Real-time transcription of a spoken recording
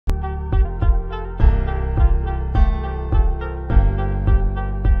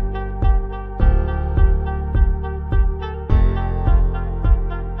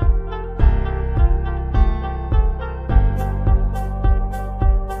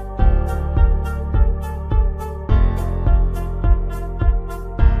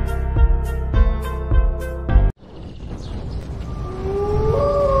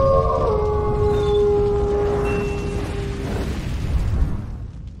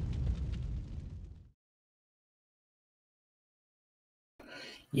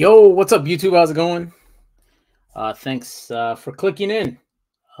Yo, what's up, YouTube? How's it going? Thanks for clicking in.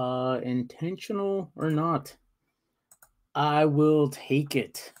 Intentional or not, I will take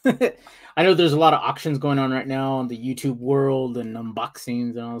it. I know there's a lot of auctions going on right now on the YouTube world and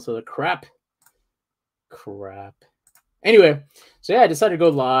unboxings and all this other crap. Anyway, so yeah, I decided to go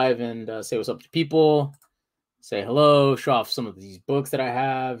live and say what's up to people, say hello, show off some of these books that I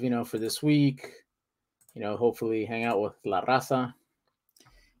have, for this week. Hopefully hang out with La Raza.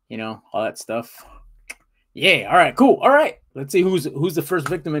 All that stuff. Yeah, all right, cool. All right. Let's see who's the first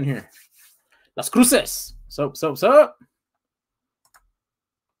victim in here. Las Cruces. So.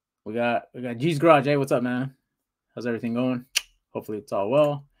 We got G's Garage. Hey, what's up, man? How's everything going? Hopefully it's all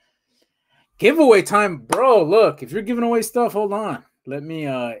well. Giveaway time, bro. Look, if you're giving away stuff, hold on. Let me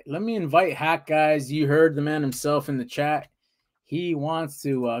invite Hack, guys. You heard the man himself in the chat. He wants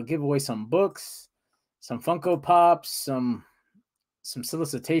to give away some books, some Funko Pops, some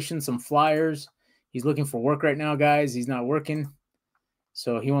solicitations, some flyers. He's looking for work right now, guys. He's not working,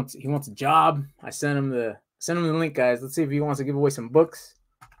 so he wants a job. I sent him the link, guys. Let's see if he wants to give away some books.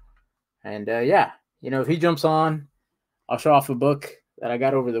 And yeah, if he jumps on, I'll show off a book that I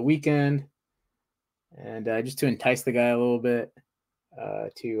got over the weekend, and just to entice the guy a little bit,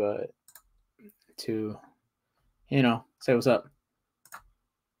 to say what's up.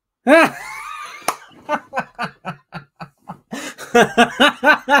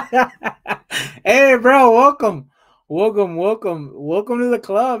 Hey, bro, welcome to the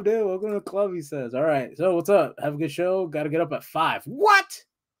club, dude. Welcome to the club, he says. All right, so what's up? Have a good show. Got to get up at 5. What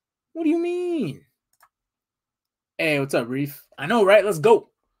do you mean? Hey, what's up, Reef? I know, right? Let's go,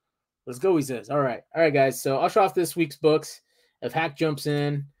 he says. All right, guys, so I'll show off this week's books. If Hack jumps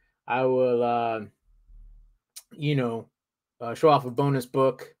in, I will show off a bonus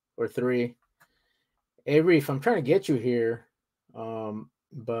book or 3. Hey, Reef, I'm trying to get you here,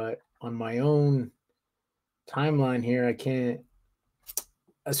 but on my own timeline here, I can't.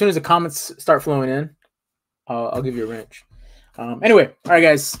 As soon as the comments start flowing in, I'll give you a wrench. Anyway, all right,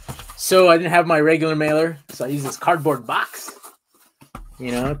 guys. So I didn't have my regular mailer, so I used this cardboard box,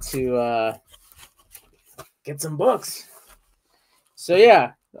 to get some books. So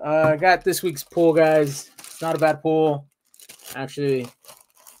yeah, I got this week's pool, guys. It's not a bad pool, actually.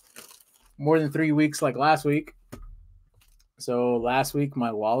 More than 3 weeks like last week. So last week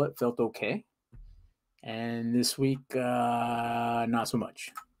my wallet felt okay, and this week not so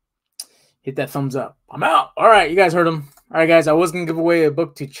much. Hit that thumbs up. I'm out. All right, you guys heard him. All right, guys, I was gonna give away a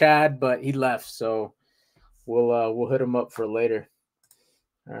book to Chad, but he left, so we'll hit him up for later.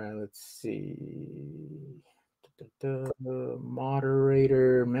 All right, let's see.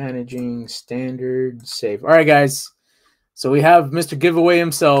 Moderator, managing, standard, save. All right, guys, so we have Mr. Giveaway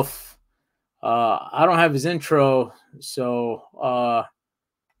himself. I don't have his intro, so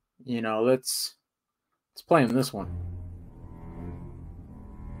let's play him this one.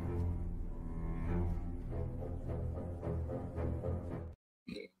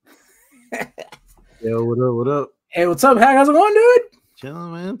 Yo, what up? Hey, what's up, Hack? How's it going, dude?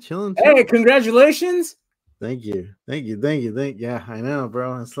 Chilling, man. Chilling. Hey, congratulations. Thank you. Yeah, I know,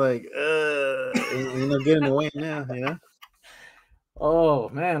 bro. It's like getting away now, Oh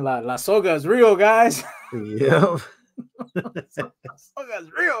man, La Soga is real, guys. Yep. La Soga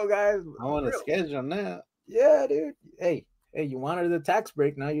is real, guys. I want to schedule now. Yeah, dude. Hey, you wanted the tax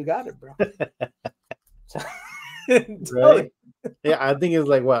break, now you got it, bro. Right? Yeah, I think it's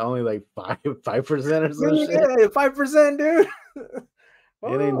like what, only like 5% or something. Yeah, 5%, dude.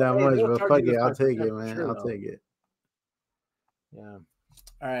 It ain't that much, but fuck it, I'll take it, man. I'll take it. Yeah.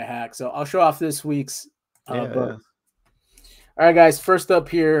 All right, Hack. So I'll show off this week's book. All right, guys. First up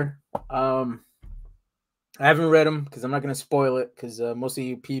here, I haven't read them because I'm not going to spoil it because most of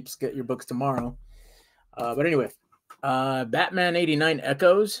you peeps get your books tomorrow. But anyway, Batman 89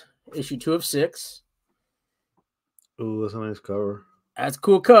 Echoes, issue 2 of 6. Ooh, that's a nice cover. That's a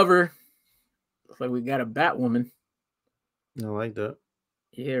cool cover. Looks like we got a Batwoman. I like that.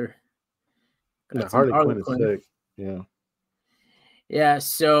 Yeah. Harley Quinn is sick. Yeah. Yeah,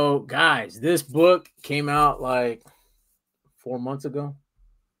 so guys, this book came out like 4 months ago.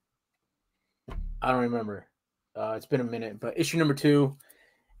 I don't remember. It's been a minute, but issue number 2.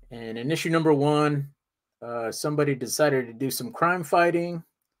 And in issue number 1, somebody decided to do some crime fighting.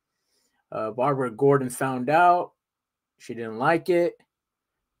 Barbara Gordon found out. She didn't like it.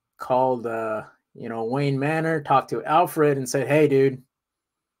 Called, Wayne Manor, talked to Alfred and said, hey, dude,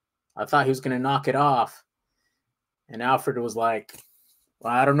 I thought he was going to knock it off. And Alfred was like,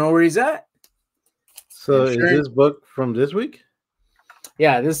 well, I don't know where he's at. So is this book from this week?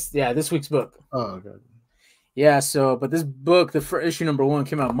 Yeah, this week's book. Oh, okay. Yeah, so but this book, the first issue number 1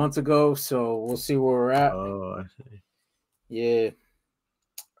 came out months ago, so we'll see where we're at. Oh, I see. Yeah.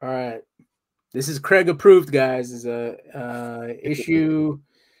 All right. This is Craig approved, guys. This is a issue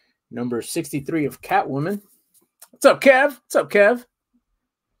number 63 of Catwoman. What's up, Kev? What's up, Kev?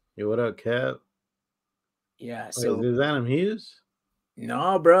 Yo, what up, Cap? Yeah, Wait, so is this Adam Hughes?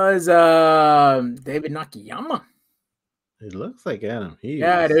 no, bro, it's David Nakayama. It looks like Adam Hughes.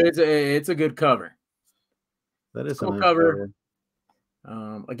 Yeah, it's a good cover. That is Cool a nice cover.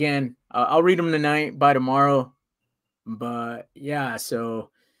 Again, I'll read them tonight by tomorrow. But yeah, so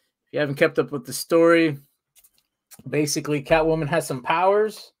if you haven't kept up with the story, basically Catwoman has some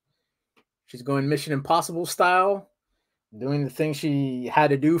powers. She's going Mission Impossible style, doing the thing she had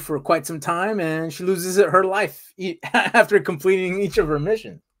to do for quite some time, and she loses her life after completing each of her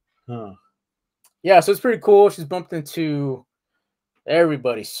missions. Huh. Yeah, so it's pretty cool. She's bumped into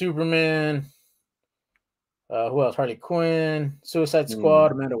everybody. Superman, who else? Harley Quinn, Suicide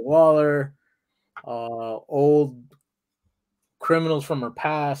Squad, Amanda Waller, old criminals from her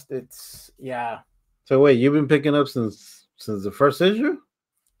past. It's So wait, you've been picking up since the first issue?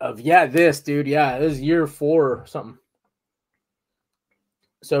 This dude. Yeah, this is year 4 or something.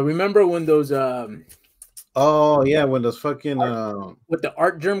 So remember when those oh yeah, when those fucking with the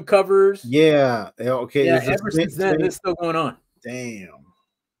art germ covers? Yeah. Okay. Yeah, ever since then, this is still going on. Damn.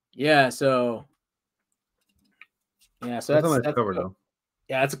 Yeah, so that's a nice cover though.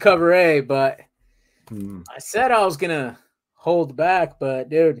 Yeah, it's a cover A, but I said I was gonna hold back, but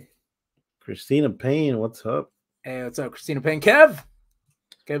dude. Christina Payne, what's up? Hey, what's up, Christina Payne? Kev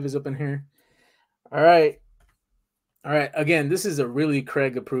is up in here. All right. Again, this is a really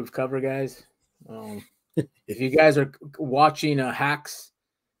Craig approved cover, guys. If you guys are watching hacks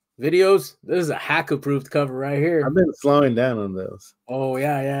videos, this is a hack approved cover right here. I've been slowing down on those. Oh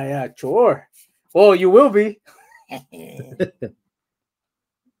yeah, sure. Well, you will be.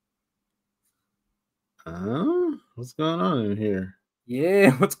 What's going on in here?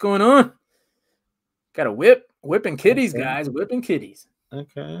 Yeah, what's going on? Got a whipping kitties, guys, whipping kitties.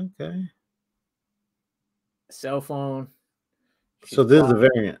 Okay. Cell phone. So this is a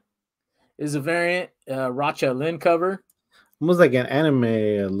variant. This is a variant, Racha Lynn cover. Almost like an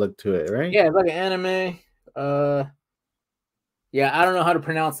anime look to it, right? Yeah, it's like an anime. Yeah, I don't know how to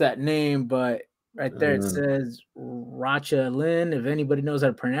pronounce that name, but right there it says Racha Lynn. If anybody knows how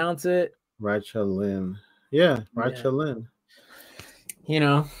to pronounce it. Racha Lynn. Yeah, Racha Lynn. You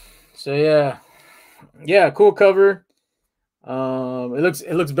know, so yeah, cool cover.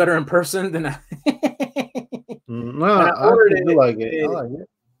 It looks better in person than I ordered it. I like it.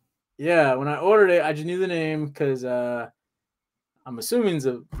 Yeah, when I ordered it, I just knew the name because I'm assuming it's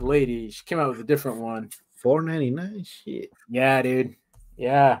a lady. She came out with a different one. $4.99. Shit. Yeah, dude.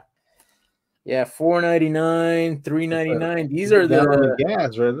 Yeah, $4.99, $3.99. These are the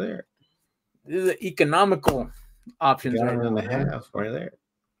gas right there. These are the economical options right now. $1.50 right there.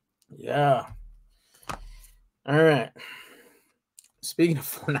 Yeah. All right. Speaking of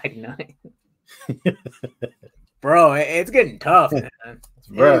 $4.99, bro, it's getting tough, man.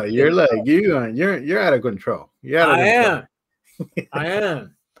 Bro, you're like you're out of control. I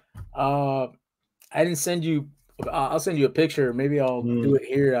am. I didn't send you. I'll send you a picture. Maybe I'll do it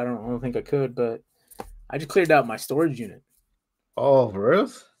here. I don't think I could, but I just cleared out my storage unit. Oh, for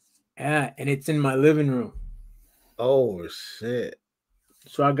real? Yeah, and it's in my living room. Oh shit!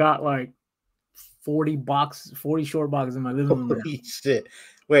 So I got like 40 short boxes in my living room. Holy shit!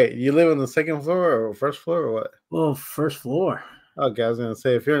 Wait, you live on the second floor or first floor or what? Oh, first floor. Okay, I was gonna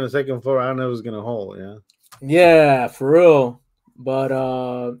say if you're on the second floor, I don't know who's gonna hold. Yeah. Yeah, for real. But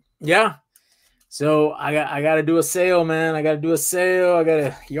yeah. So I got to do a sale, man. I got to do a sale. I got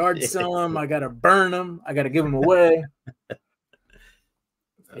to yard sell them. I got to burn them. I got to give them away.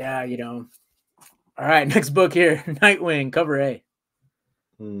 Yeah, you know. All right, next book here, Nightwing, cover A.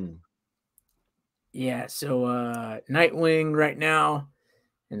 Yeah, so Nightwing right now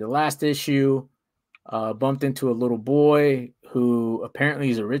in the last issue bumped into a little boy who apparently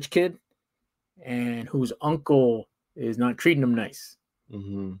is a rich kid and whose uncle is not treating him nice.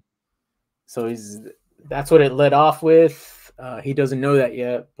 So that's what it led off with. He doesn't know that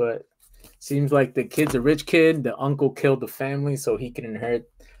yet, but seems like the kid's a rich kid. The uncle killed the family so he can inherit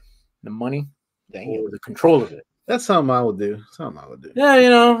the money or the control of it. That's something I would do. Yeah, you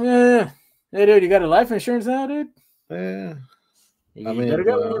know, yeah. Hey, dude, you got a life insurance now, dude? Yeah. You better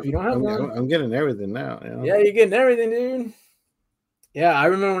go if you don't have one. I'm getting everything now. You know? Yeah, you're getting everything, dude. Yeah, I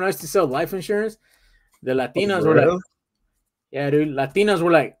remember when I used to sell life insurance, the Latinas were like, yeah, dude, Latinas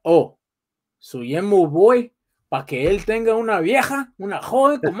were like, oh, so Yemo boy, para que él tenga una vieja, una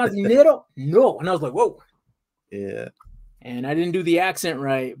joven con más dinero? No. And I was like, whoa. Yeah. And I didn't do the accent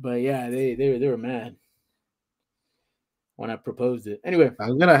right, but yeah, they were mad when I proposed it. Anyway,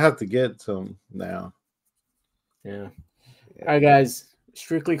 I'm gonna have to get some now. yeah. Yeah. All right, guys.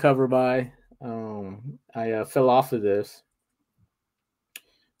 Strictly cover by. I fell off of this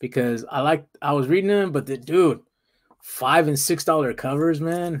because I was reading them, but the dude, $5 and $6 covers,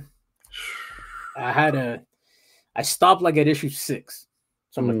 man. I stopped like at issue 6,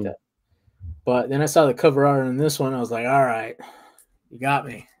 something like that. But then I saw the cover art on this one. I was like, all right, you got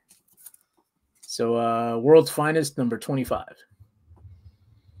me. So World's Finest, number 25.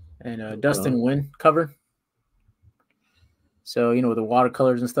 And Dustin Wynn cover. So, you know, the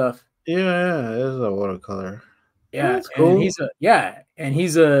watercolors and stuff. Yeah, it is a watercolor. Yeah, that's cool. And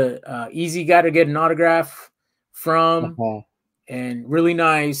he's a easy guy to get an autograph from, and really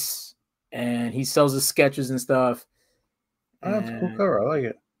nice. And he sells his sketches and stuff. Oh, that's a cool cover. I like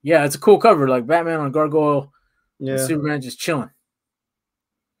it. Yeah, it's a cool cover, like Batman on Gargoyle. Yeah, and Superman just chilling.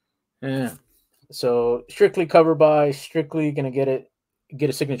 Yeah. So strictly cover by, strictly gonna get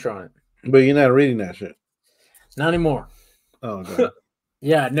a signature on it. But you're not reading that shit. Not anymore. Oh, okay.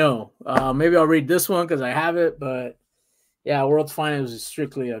 Yeah, no. Maybe I'll read this one because I have it, but yeah, World's Finest was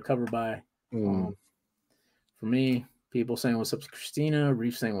strictly a cover by. For me, people saying what's up to Christina,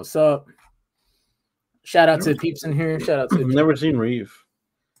 Reef saying what's up. Shout out to the peeps in here. Shout out to never seen Reef.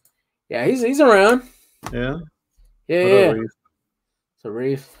 Yeah, he's around. Yeah. Yeah. Reef? So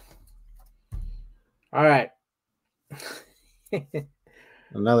Reef. All right.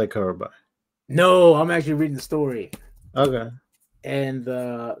 Another cover by. No, I'm actually reading the story. Okay. And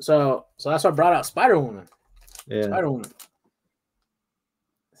so that's why I brought out Spider-Woman. Yeah. Spider-Woman.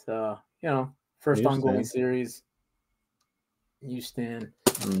 So, you know, first ongoing series. You stand.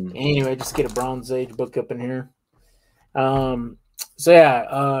 Anyway, just get a Bronze Age book up in here. So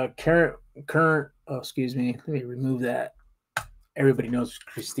yeah, current excuse me, let me remove that. Everybody knows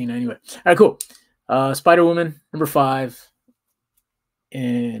Christina anyway. All right, cool. Spider-Woman, number 5.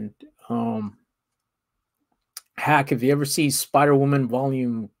 And Hack, if you ever see Spider-Woman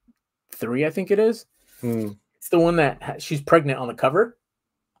volume 3, I think it is. It's the one that she's pregnant on the cover.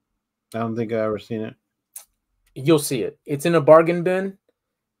 I don't think I've ever seen it. You'll see it. It's in a bargain bin,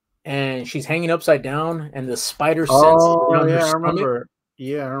 and she's hanging upside down, and the spider sense around her stomach. I remember.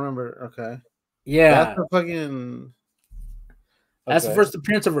 Yeah, I remember. Okay. Yeah. That's the fucking... That's the first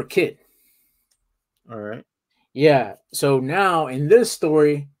appearance of her kid. All right. Yeah. So now in this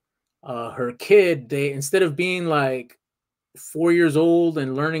story, her kid, they, instead of being like 4 years old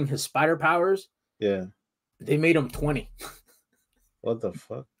and learning his spider powers, yeah, they made him 20. What the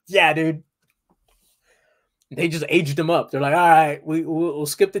fuck? Yeah, dude. They just aged him up. They're like, all right, we'll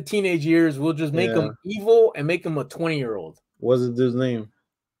skip the teenage years. We'll just make him evil and make him a 20-year-old. What's the dude's name?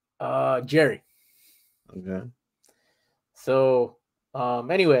 Jerry. Okay. So,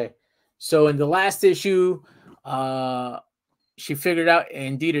 anyway, so in the last issue, she figured out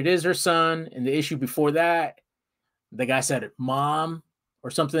indeed it is her son. In the issue before that, the guy said mom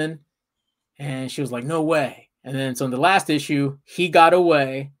or something, and she was like, no way. And then so in the last issue, he got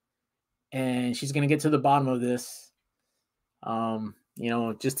away, and she's gonna get to the bottom of this. You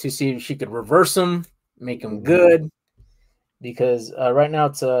know, just to see if she could reverse him, make him good, because right now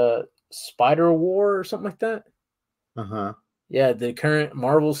it's a Spider War or something like that. Yeah, the current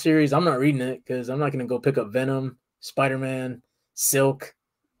Marvel series. I'm not reading it because I'm not gonna go pick up Venom, Spider-Man, Silk,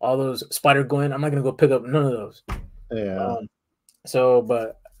 all those, Spider-Gwen. I'm not gonna go pick up none of those. Yeah. So,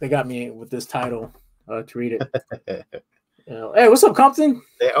 but they got me with this title to read it. You know, hey, what's up, Compton?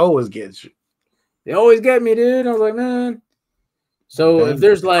 They always get you. They always get me, dude. I was like, man. So if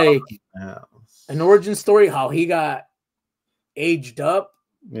there's like an origin story, how he got aged up,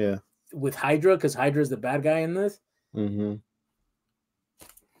 with Hydra, because Hydra's the bad guy in this.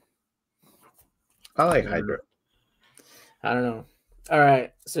 I like Hydra. I don't know. All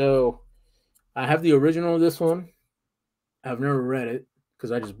right, so I have the original of this one. I've never read it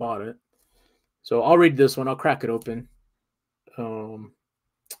because I just bought it. So I'll read this one. I'll crack it open.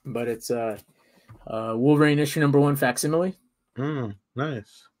 But it's Wolverine issue number 1 facsimile.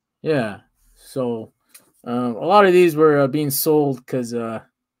 Nice. Yeah. So a lot of these were being sold because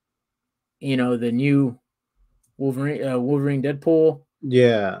you know, the new Wolverine Deadpool.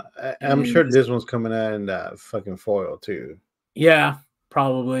 Yeah, I'm sure this one's coming out in that fucking foil too. Yeah,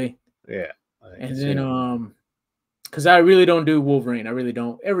 probably. Yeah. And then because I really don't do Wolverine. I really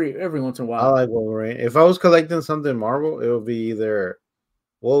don't. Every once in a while. I like Wolverine. If I was collecting something Marvel, it would be either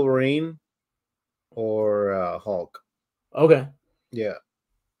Wolverine or Hulk. Okay. Yeah.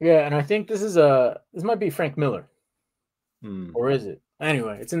 Yeah, and I think this might be Frank Miller. Or is it?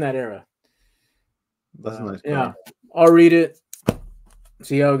 Anyway, it's in that era. That's a nice Yeah, cover. I'll read it.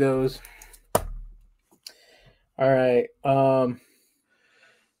 See how it goes. All right.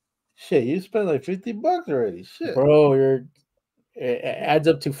 Shit, you spent like $50 already. Shit. Bro, it adds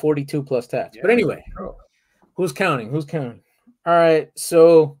up to 42 plus tax. But anyway, bro. who's counting? Who's counting? All right.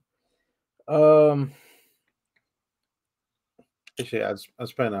 So Actually, I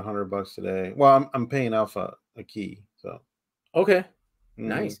spent $100 today. Well, I'm paying off a key. So okay. mhm.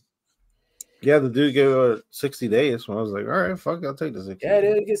 Nice. Yeah, the dude gave it 60 days. So I was like, all right, fuck, I'll take the 60 Yeah, it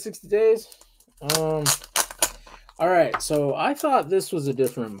days. did get 60 days. All right. So I thought this was a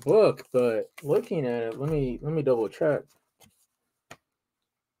different book, but looking at it, let me double check.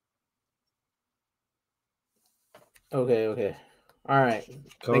 Okay. All right.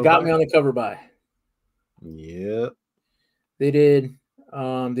 Cover They got by? me on the cover by. Yep. They did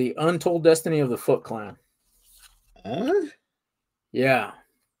The Untold Destiny of the Foot Clan. Huh? Yeah.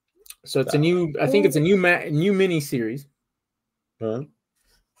 So it's a new, I think it's a new mini series, Huh?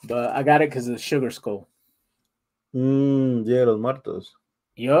 but I got it because of the Sugar Skull. Dia de los Muertos.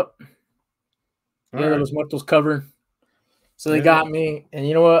 Yup. Yeah, All right. those Muertos cover. So they Yeah. got me, and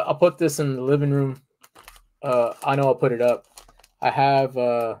you know what? I'll put this in the living room. I know I'll put it up. I have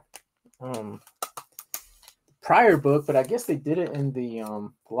prior book, but I guess they did it in the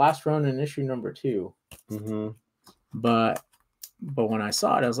last run in issue number 2. Mm-hmm. But when I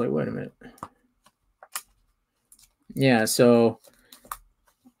saw it, I was like, wait a minute. Yeah, so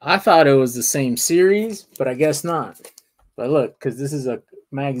I thought it was the same series, but I guess not. But look, because this is a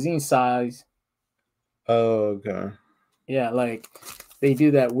magazine size. Oh, okay. Yeah, like they do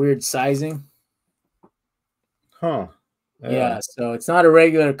that weird sizing. Huh. Yeah, so it's not a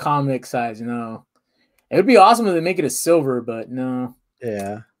regular comic size, you know. It would be awesome if they make it a silver, but no.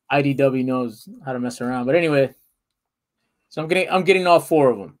 Yeah. IDW knows how to mess around. But anyway, so I'm getting all 4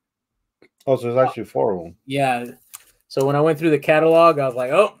 of them. Oh, so there's actually 4 of them. Yeah. So when I went through the catalog, I was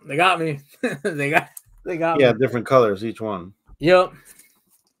like, oh, they got me. they got Yeah, me. different colors each one. Yep.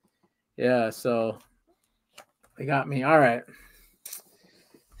 Yeah, so they got me. All right.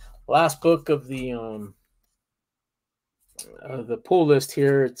 Last book of the pull list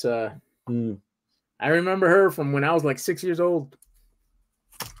here. It's I remember her from when I was like 6 years old.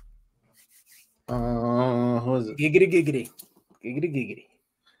 Who is it? Giggity.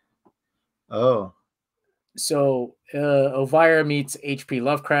 Oh. So Elvira meets H.P.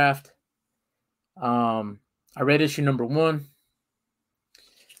 Lovecraft. I read issue number 1.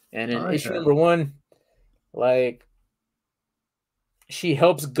 And in issue number 1, like she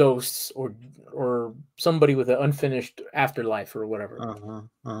helps ghosts or somebody with an unfinished afterlife or whatever.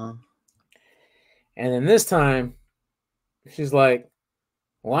 And then this time, she's like,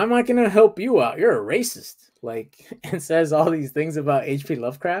 why am I going to help you out? You're a racist. Like, and says all these things about H.P.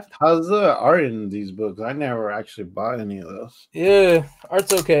 Lovecraft. How's the art in these books? I never actually bought any of those. Yeah,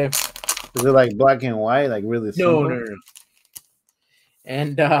 art's okay. Is it like black and white, like really simple? No.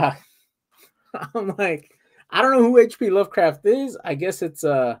 And I'm like, I don't know who H.P. Lovecraft is. I guess it's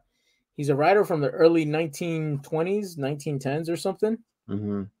he's a writer from the early 1920s, 1910s or something.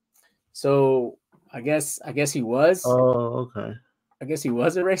 Mm-hmm. So I guess he was. Oh, okay. I guess he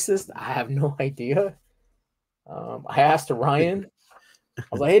was a racist. I have no idea. I asked Ryan. I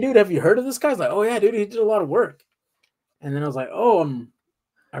was like, hey, dude, have you heard of this guy? He's like, oh, yeah, dude, he did a lot of work. And then I was like, oh,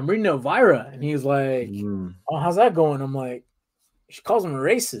 I'm reading Elvira. And he's like, oh, how's that going? I'm like, she calls him a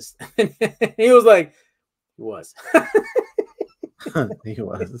racist. And he was like, he was. He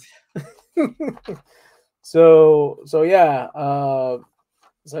was. So yeah.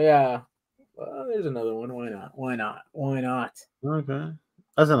 Well, there's another one. Why not? Okay.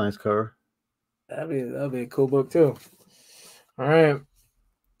 That's a nice cover. That'd be a cool book too. All right.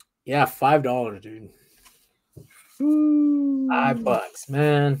 Yeah, $5, dude. $5,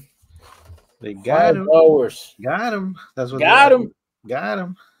 man. They got him. Got him. That's what got him. Got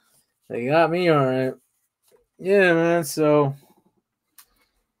him. They got me, all right. Yeah, man. So,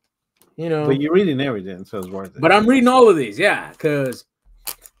 you know. But you're reading everything, so it's worth it. But I'm reading all of these, yeah, because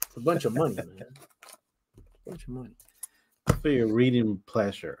it's a bunch of money, man. A bunch of money. For your reading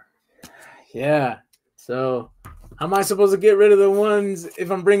pleasure. Yeah. So, how am I supposed to get rid of the ones if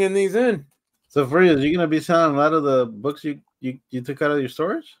I'm bringing these in? So, for you, are you gonna be selling a lot of the books you took out of your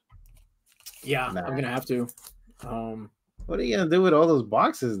storage? Yeah, I'm gonna have to. What are you gonna do with all those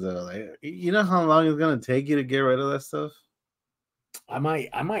boxes, though? Like, you know how long it's gonna take you to get rid of that stuff? I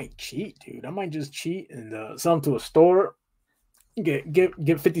might cheat, dude. I might just cheat and sell them to a store.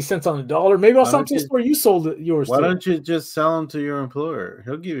 Get 50 cents on the dollar. Maybe I'll sell them to a store you sold yours. Why don't you just sell them to your employer?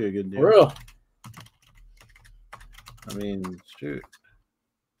 He'll give you a good deal. For real. I mean, shoot.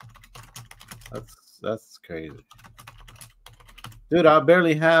 That's crazy, dude. I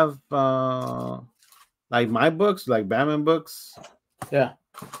barely have like my books, like Batman books. Yeah.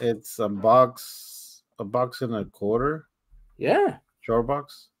 It's a box and a quarter. Yeah. Short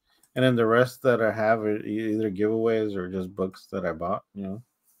box. And then the rest that I have are either giveaways or just books that I bought, you know.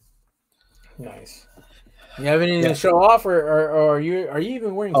 Nice. You have anything Yeah. to show off, or are you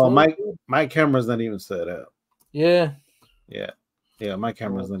even wearing Oh, clothes? my camera's not even set up. Yeah. Yeah, my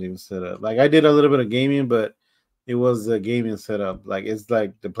camera's not even set up. Like I did a little bit of gaming, but it was a gaming setup. Like it's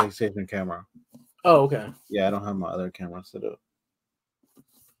like the PlayStation camera. Oh, okay. Yeah, I don't have my other camera set up.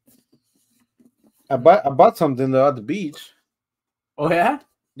 I bought something though at the beach. Oh yeah.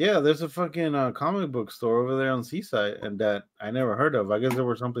 Yeah, there's a fucking comic book store over there on Seaside, and that I never heard of. I guess there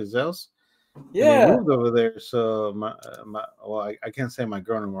were someplace else. And they Yeah. moved over there, so I can't say my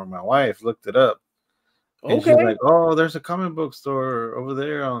girl anymore. My wife looked it up, and Okay. she's like, "Oh, there's a comic book store over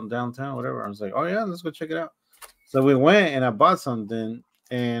there on downtown, whatever." I was like, "Oh yeah, let's go check it out." So we went, and I bought something,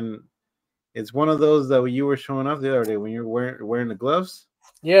 and it's one of those that you were showing off the other day when you were wearing the gloves.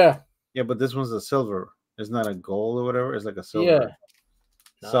 Yeah. Yeah, but this one's a silver. It's not a gold or whatever. It's like a silver. Yeah.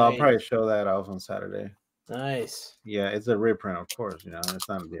 So I'll Nice. probably show that off on Saturday. Nice. Yeah, it's a reprint, of course. You know, it's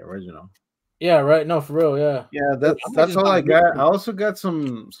not the original. Yeah. Right. No, for real. Yeah. Yeah, I might that's just all buy I a got. reprint. I also got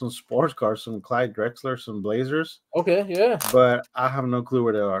some sports cars, some Clyde Drexler, some Blazers, Okay. Yeah. but I have no clue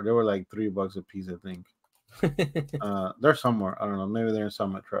where they are. They were like $3 a piece, I think. They're somewhere. I don't know. Maybe they're inside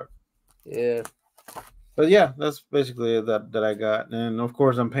my truck. Yeah. But yeah, that's basically it that I got. And of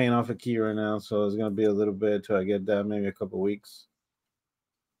course, I'm paying off a key right now, so it's gonna be a little bit till I get that, maybe a couple weeks.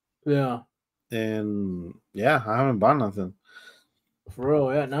 Yeah. And yeah, I haven't bought nothing. For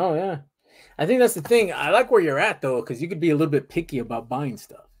real. Yeah. No. Yeah. I think that's the thing. I like where you're at though, because you could be a little bit picky about buying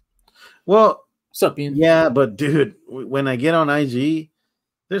stuff. Well, What's up, Ian? yeah, but dude, when I get on IG,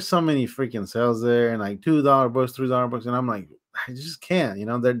 there's so many freaking sales there, and like $2 books, $3 books, and I'm like, I just can't. You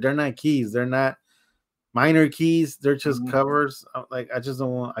know, they're not keys. They're not minor keys. They're just covers. Like I just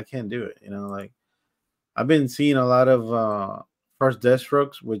don't want. I can't do it. You know, like I've been seeing a lot of first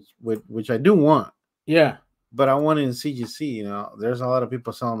Deathstrokes, which I do want. Yeah. But I want it in CGC. You know, there's a lot of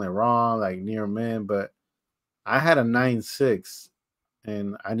people selling it raw, like near men. But I had a 9.6,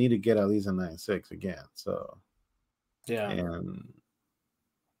 and I need to get at least a 9.6 again. So Yeah. and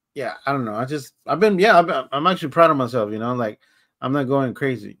yeah, I don't know. I'm actually proud of myself. You know, like I'm not going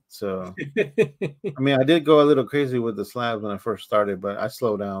crazy. So I mean, I did go a little crazy with the slabs when I first started, but I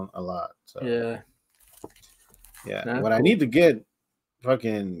slowed down a lot. So yeah. That's What I cool. need to get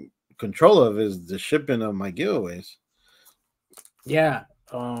fucking control of is the shipping of my giveaways. Yeah.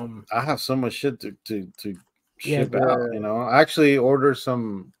 I have so much shit to Yeah, ship out. You know, I actually ordered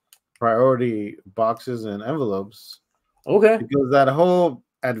some priority boxes and envelopes. Okay. Because that whole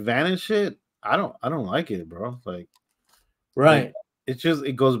advantage shit, I don't like it, bro. Like, Right. like, it's just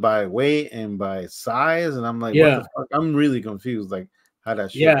it goes by weight and by size, and I'm like, Yeah. what the fuck? I'm really confused, like how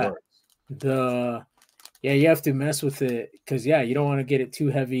that shit works. You have to mess with it because you don't want to get it too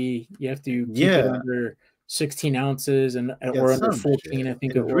heavy. You have to keep it under 16 ounces or under 14. Shit. I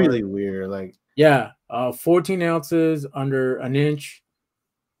think it's really weird. Like 14 ounces under an inch,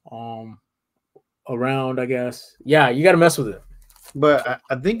 around. I guess you got to mess with it. But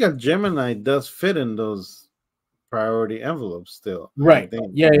I think a Gemini does fit in those priority envelopes still. Right.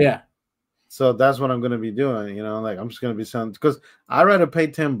 Yeah. So that's what I'm gonna be doing. You know, like I'm just gonna be selling because I'd rather pay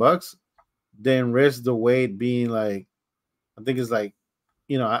 $10 than risk the weight being like, I think it's like,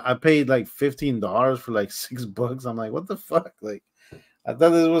 you know, I paid like $15 for like $6. I'm like, what the fuck? Like, I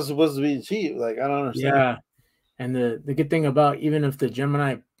thought this was supposed to be cheap. Like, I don't understand. Yeah, and the good thing about even if the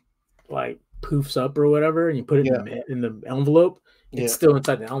Gemini like poofs up or whatever, and you put it in the envelope, it's still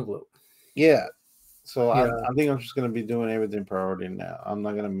inside the envelope. Yeah. So I think I'm just gonna be doing everything priority now. I'm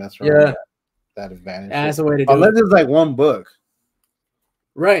not gonna mess around with that advantage. That's the way to do Unless it. it's like one book.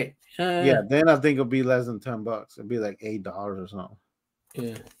 Right. Then I think it'll be less than $10. It'll be like $8 or something.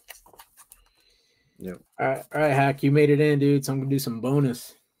 Yeah. Yep. All right, Hack, you made it in, dude. So I'm gonna do some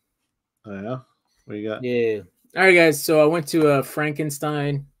bonus. Oh yeah. What you got? Yeah. All right, guys. So I went to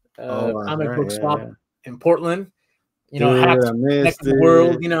Frankenstein comic book shop in Portland. You know, Hack's neck of the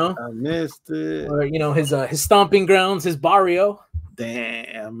world. You know, I missed it. Or you know his stomping grounds, his barrio.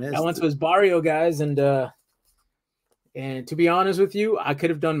 Damn, I went to his barrio, guys, and to be honest with you, I could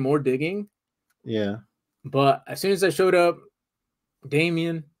have done more digging. Yeah. But as soon as I showed up,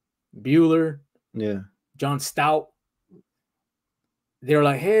 Damien, Bueller, John Stout, they were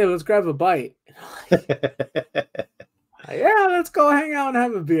like, "Hey, let's grab a bite." Yeah, let's go hang out and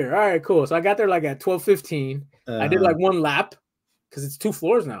have a beer. All right, cool. So I got there like at 12:15. I did like one lap because it's 2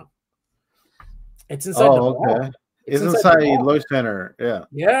 floors now. It's inside the Oh, mall. okay. It's It's inside the inside mall. Lloyd Center. Yeah.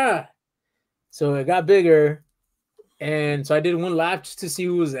 Yeah. So it got bigger. And so I did one lap just to see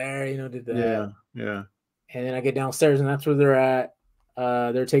who was there, did that. Yeah. Yeah. And then I get downstairs and that's where they're at.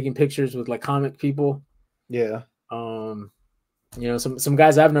 They're taking pictures with like comic people. Yeah. Some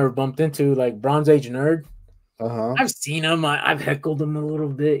guys I've never bumped into, like Bronze Age Nerd. Uh-huh. I've seen him. I've heckled him a little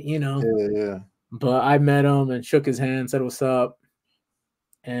bit, Yeah. Yeah. But I met him and shook his hand, said what's up.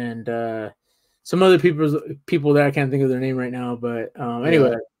 And some other people there, I can't think of their name right now, but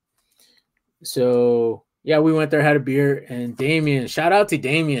anyway. So yeah, we went there, had a beer, and Damien, shout out to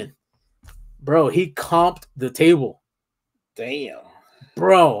Damien. Bro, he comped the table. Damn.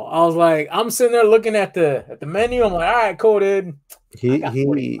 Bro, I was like, I'm sitting there looking at the menu. I'm like, all right, cool, dude.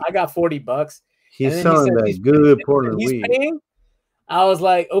 I got $40. He's selling that good Portland weed. Paying. I was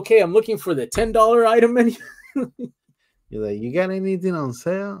like, okay, I'm looking for the $10 item menu. You're like, you got anything on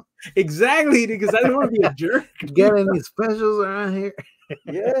sale? Exactly, because I didn't want to be a jerk. You got any specials around here?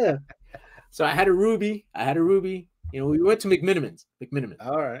 Yeah. So I had a Ruby. We went to McMinimans.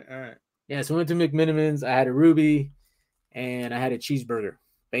 All right. Yeah, so we went to McMinimans. I had a Ruby, and I had a cheeseburger,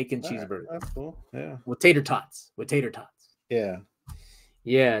 bacon cheeseburger. That's cool. Yeah. With tater tots. Yeah.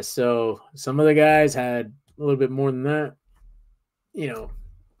 Yeah. So some of the guys had a little bit more than that.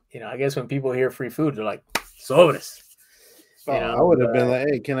 I guess when people hear free food, they're like, sobres. I would have been like,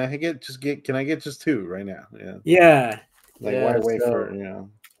 hey, can I get just two right now? Yeah. Yeah. Like, why wait for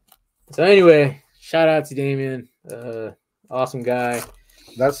So anyway, shout out to Damien. Awesome guy.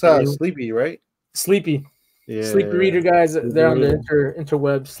 That's Sleepy, right? Sleepy. Yeah. Sleepy Reader guys. They're on the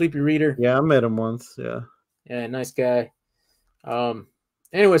interweb. Sleepy Reader. Yeah, I met him once. Yeah. Yeah, nice guy.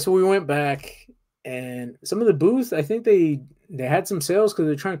 Anyway, so we went back, and some of the booths, I think they had some sales because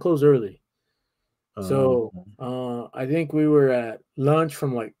they're trying to close early. So I think we were at lunch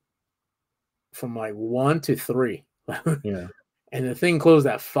from like 1 to 3. Yeah. And the thing closed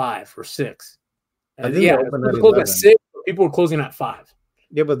at 5 or 6. I think they opened at 11. At 6. People were closing at 5.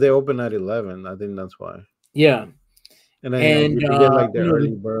 Yeah, but they opened at 11. I think that's why. Yeah. And then you get like the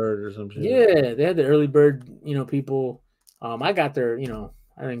early bird or something. Yeah, they had the early bird, people. I got there,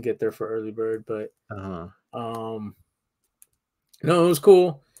 I didn't get there for early bird, but no, it was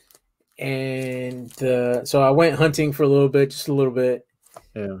cool. And so I went hunting for just a little bit.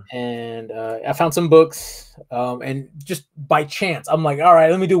 Yeah. And I found some books. And just by chance, I'm like, all right,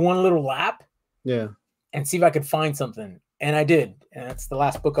 let me do one little lap. Yeah. And see if I could find something. And I did. And that's the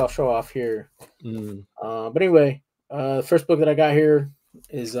last book I'll show off here. But anyway, the first book that I got here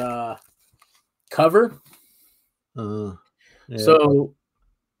is Cover. Yeah.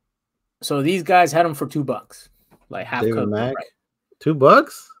 So these guys had them for $2, like half David cover. Mack? Right?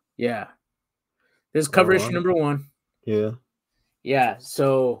 $2? Yeah. This is Cover issue number 1. Yeah. Yeah.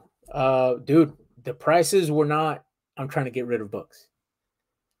 So, dude, the prices were not. I'm trying to get rid of books.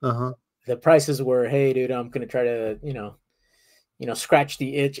 The prices were, hey, dude, I'm gonna try to, scratch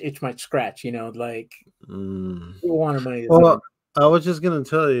the itch. Itch might scratch. Like you want money. Well, I was just gonna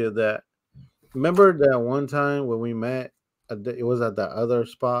tell you that. Remember that one time when we met? It was at that other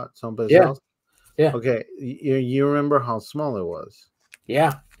spot, someplace else. Yeah. Okay, you remember how small it was?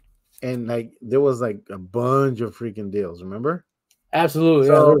 Yeah. And like there was like a bunch of freaking deals. Remember? Absolutely.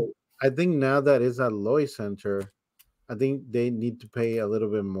 So I think now that it's at Lloyd Center, I think they need to pay a little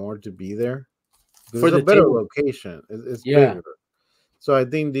bit more to be there. For it's a better location. It's bigger. So I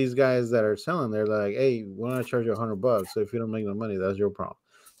think these guys that are selling, they're like, "Hey, we're gonna charge you $100. So if you don't make no money, that's your problem."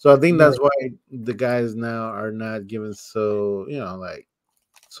 So I think that's why the guys now are not giving so they're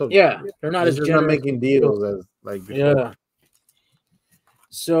not as just not making deals as like before. Yeah.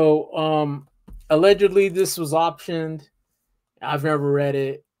 So allegedly this was optioned. I've never read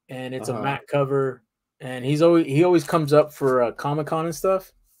it, and it's a Mac cover, and he always comes up for Comic-Con and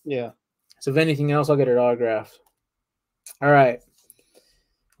stuff. Yeah. So if anything else, I'll get it autographed. All right.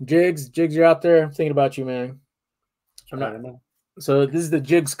 Jigs, you're out there. I'm thinking about you, man. I'm not. So this is the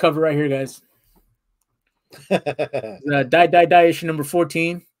Jigs cover right here, guys. Die issue number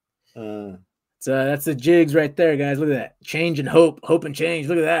 14. That's the Jigs right there, guys. Look at that. Change and hope and change.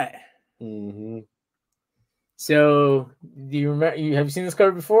 Look at that. So do you remember? Have you seen this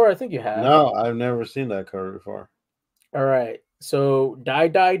cover before? I think you have. No, I've never seen that cover before. All right. So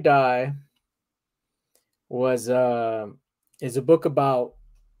Die was is a book about.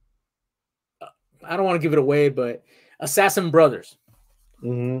 I don't want to give it away, but assassin brothers.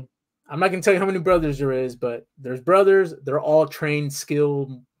 I'm not going to tell you how many brothers there is, but there's brothers. They're all trained,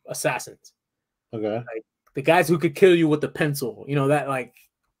 skilled assassins. Okay. Like the guys who could kill you with a pencil,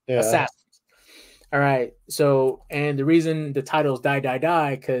 assassins. All right. So, and the reason the title is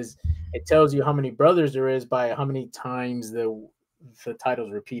Die, because it tells you how many brothers there is by how many times the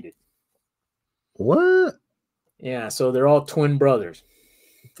title's repeated. What? Yeah, so they're all twin brothers.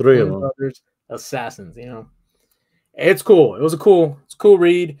 Three of Twin them. brothers, assassins. It's cool. It's a cool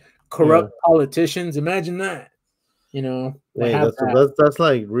read. Corrupt politicians. Imagine that. They Wait, have that. that's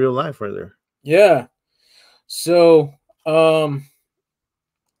like real life right there. Yeah. So, I'll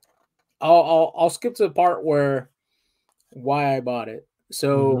skip to the part where why I bought it.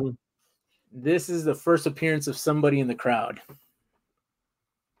 So, this is the first appearance of somebody in the crowd.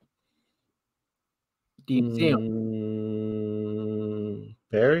 Do you see him?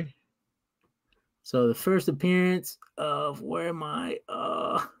 Perry? So the first appearance of where am I?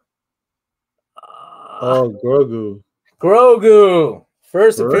 Grogu. Grogu.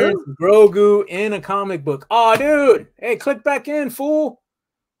 First For appearance of Grogu in a comic book. Oh, dude. Hey, click back in, fool.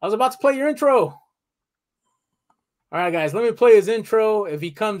 I was about to play your intro. All right, guys, let me play his intro. If he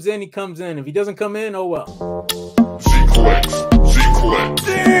comes in, he comes in. If he doesn't come in, oh well. C-Collect.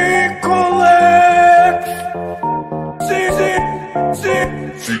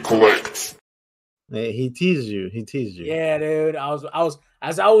 Hey, he teased you. Yeah, dude. As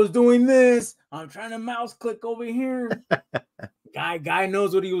I was doing this, I'm trying to mouse click over here. Guy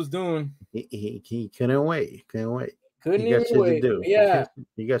knows what he was doing. He couldn't wait. Couldn't he got shit to do. Yeah.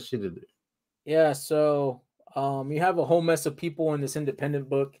 He got shit to do. Yeah, so you have a whole mess of people in this independent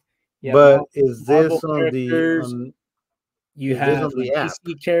book. But is this on the you have the app?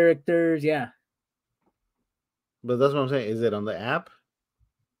 DC characters, yeah. But that's what I'm saying. Is it on the app?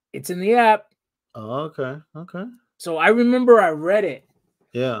 It's in the app. Oh, okay. So I remember I read it.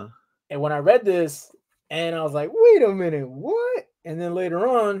 Yeah. And when I read this, and I was like, wait a minute, what? And then later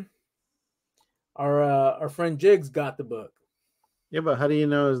on, our friend Jigs got the book. Yeah, but how do you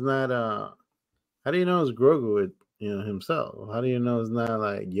know it's not how do you know it's Grogu himself? How do you know it's not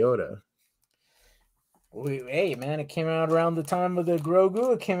like Yoda? Hey man, it came out around the time of the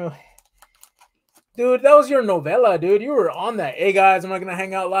Grogu. It came out. Dude, that was your novella, dude. You were on that. Hey guys, I'm not gonna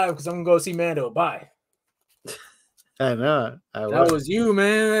hang out live because I'm gonna go see Mando. Bye. I know. That was you,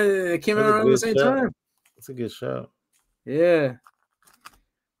 man. It came out around the same time. It's a good show. Yeah.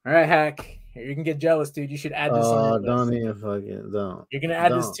 All right, Hack. You can get jealous, dude. You should add this on your list. Don't even fucking don't. You're gonna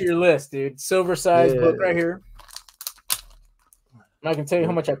add this to your list, dude. Silver size book right here. I'm not gonna tell you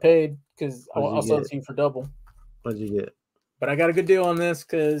how much I paid because I'll sell it to you for double. What'd you get? But I got a good deal on this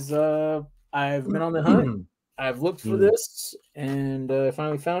because I've been on the hunt. I've looked for this and I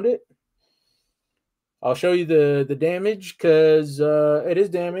finally found it. I'll show you the damage because it is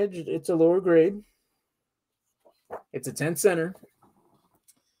damaged. It's a lower grade. It's a 10 center.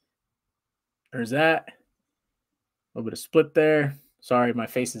 There's that. A little bit of split there. Sorry, my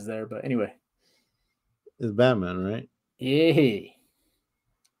face is there, but anyway. It's Batman, right? Yeah.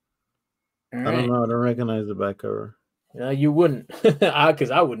 Right. I don't know. I don't recognize the back cover. You wouldn't,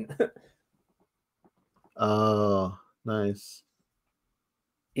 because I wouldn't. Oh, nice.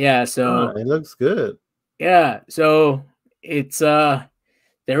 Yeah, so it looks good. Yeah, so it's the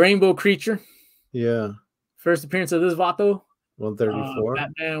Rainbow Creature. Yeah. First appearance of this Vato. 134.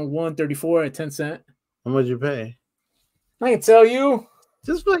 Batman 134 at 10 cents. How much you pay? I can tell you.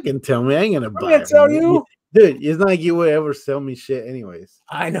 Just fucking tell me. I ain't gonna buy it. I can tell you. Dude, it's not like you would ever sell me shit anyways.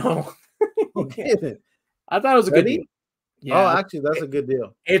 I know. Okay. I thought it was a good deal. Yeah. Oh, actually, that's a good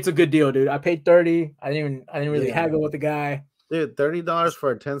deal. It's a good deal, dude. I paid $30. I didn't really haggle with the guy. Dude, $30 for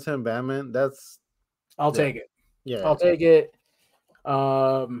a 10-cent Batman. I'll take it. Yeah. I'll take it.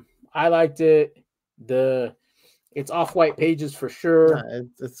 I liked it. It's off-white pages for sure. Yeah,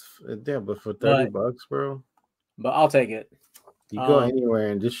 but for $30, bro. But I'll take it. You go anywhere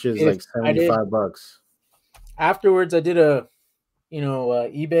and this shit's like $75. Afterwards, I did a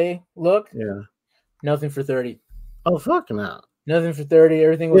eBay look. Yeah. Nothing for 30. Oh, fuck no. Nothing for 30.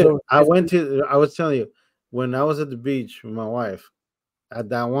 Everything was over 50. I was telling you, when I was at the beach with my wife, at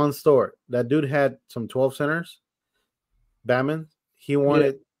that one store, that dude had some 12 centers, Batman. He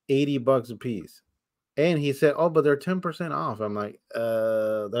wanted $80 a piece. And he said, oh, but they're 10% off. I'm like,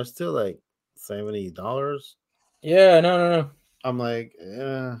 they're still like $70. Yeah, no. I'm like,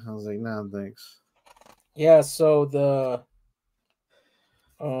 yeah. I was like, nah, thanks. Yeah, so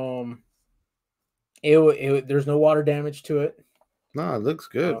there's no water damage to it. No, it looks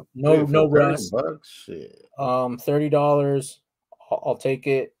good. No rust. Shit. $30. I'll take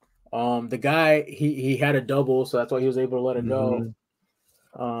it. The guy he had a double, so that's why he was able to let it go.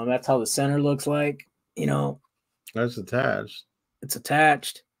 That's how the center looks like. That's attached. It's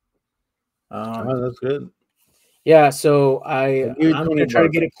attached. That's good. Yeah, so I'm gonna try to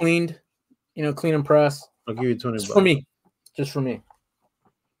get it cleaned. Clean and press. I'll give you $20 for me. Just for me.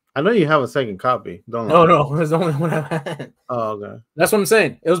 I know you have a second copy. Don't No, lie. no, it was the only one I had. Oh, okay. That's what I'm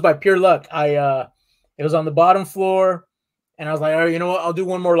saying. It was by pure luck. It was on the bottom floor, and I was like, all right, you know what? I'll do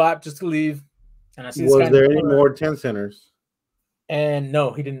one more lap just to leave. And I see this guy Was in the there any corner, more 10 centers? and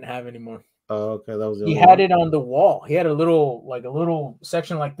no, he didn't have any more. Oh, okay. That was the He only had one. it on the wall. He had a little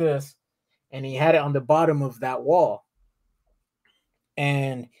section like this, and he had it on the bottom of that wall.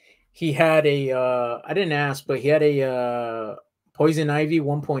 And he had a I didn't ask, but he had a Poison Ivy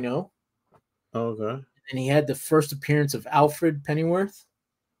 1.0, Oh, okay. and he had the first appearance of Alfred Pennyworth,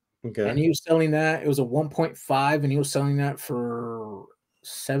 and Okay. he was selling that. It was a 1.5, and he was selling that for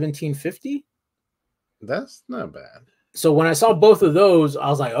 1750. That's not bad. So when I saw both of those, I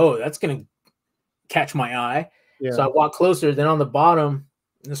was like, "Oh, that's gonna catch my eye." So I Yeah. walked closer. Then on the bottom,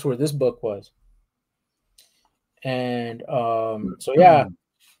 this is where this book was. And so yeah,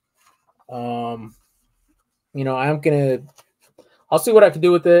 um, I'll see what I can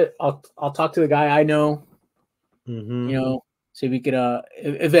do with it. I'll talk to the guy I know, Mm-hmm. see if we could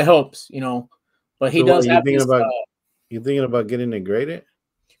if it helps, But he So what does are you have thinking this. about? You thinking about getting it graded?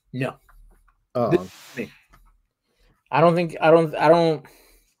 No, this Oh, is me. I don't think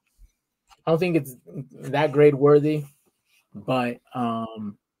it's that grade worthy, but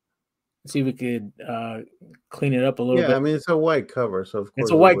see if we could clean it up a little yeah. bit. I mean, it's a white cover, so of It's course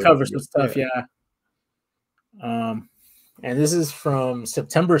a the white way. cover, so it's tough, Yeah. yeah. And this is from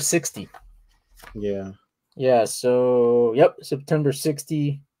September 60. Yeah. Yeah, so yep, September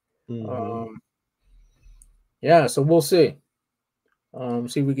 60. Mm-hmm. Um, yeah, so we'll see.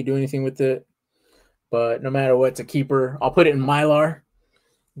 See if we could do anything with it. But no matter what, it's a keeper. I'll put it in Mylar,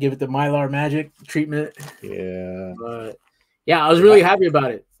 give it the Mylar magic treatment. Yeah. But yeah, I was really happy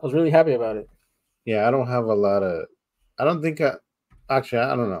about it. Yeah. I don't have a lot of. I don't think I. Actually,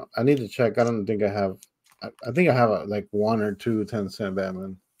 I don't know. I need to check. I don't think I have. I think I have like one or two 10-cent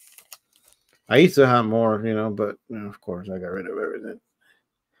Batman. I used to have more, but of course I got rid of everything.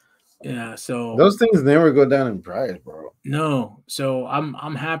 Yeah, so Those things never go down in price, bro. no, so I'm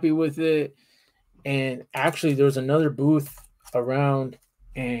happy with it. And actually, there was another booth around,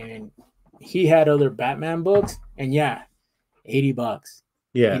 and he had other Batman books, and yeah, $80,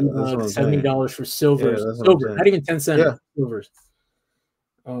 Yeah, $80, that's what I'm saying. $70 for Yeah, silvers, that's what I'm not saying. even 10 cents Yeah. silvers.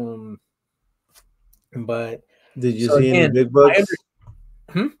 But Did you so see any again, big I books?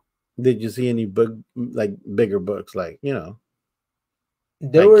 understand. Did you see any like bigger books, like There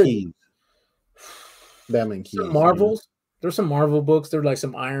like were keys, Batman some keys? Marvels. There's some Marvel books. There were like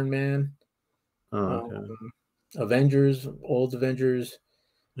some Iron Man, Oh, um, okay. Avengers, old Avengers,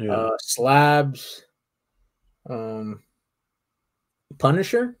 Yeah. slabs,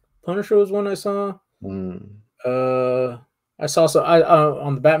 Punisher. Punisher was one I saw. Mm. I saw I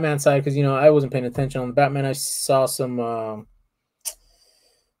on the Batman side, because I wasn't paying attention. On the Batman, I saw some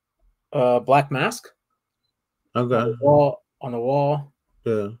Black Mask on the Okay. wall. On the wall,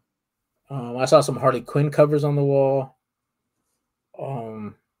 Yeah. I saw some Harley Quinn covers on the wall.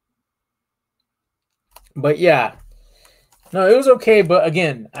 But yeah, no, it was okay. But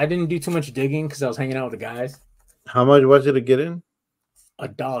again, I didn't do too much digging because I was hanging out with the guys. How much was it to get in?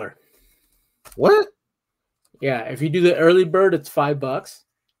 $1. What? Yeah, if you do the early bird, it's $5.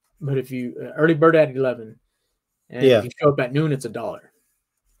 But if you early bird at 11, and if you show up at noon, it's $1.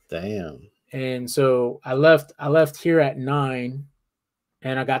 Damn. And so I left here at 9,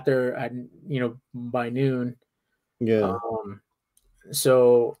 and I got there at by noon. Yeah.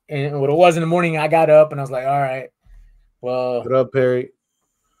 So, and what it was in the morning, I got up and I was like, all right, well, What up, Perry?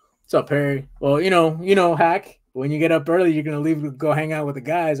 what's up, Perry? Well, Hack, when you get up early, you're gonna leave to go hang out with the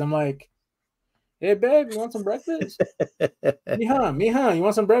guys. I'm like, hey, babe, you want some breakfast? Mija, you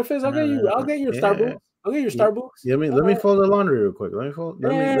want some breakfast? I'll get your Yeah. Starbucks. I'll get your Starbucks. Let me fold the laundry real quick. Let me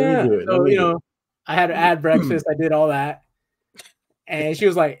Yeah. do it. Let So, me do it. I had to add breakfast. I did all that. And she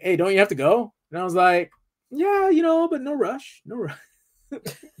was like, hey, don't you have to go? And I was like, yeah, but no rush. No rush.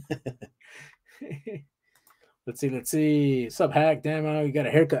 Let's see. What's up, Hack? Damn, you got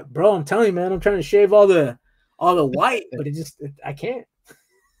a haircut. Bro, I'm telling you, man, I'm trying to shave all the white, but I can't.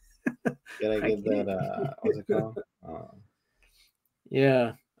 Gotta get that what's it called?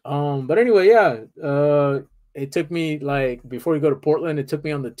 Yeah. But anyway, yeah. It took me, like, before you go to Portland, it took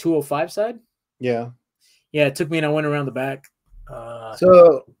me on the 205 side. Yeah. Yeah, it took me, and I went around the back.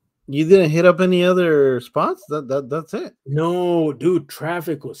 So you didn't hit up any other spots? That's it. No, dude,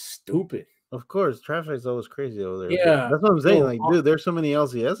 traffic was stupid. Of course, traffic is always crazy over there. Yeah. That's what I'm saying. Like, dude, there's so many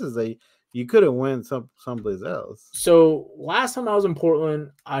LCSs that you could have went someplace else. So last time I was in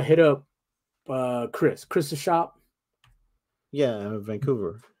Portland, I hit up Chris's shop. Yeah,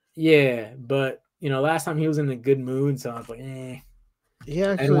 Vancouver. Yeah, but last time he was in a good mood, so I was like, eh. He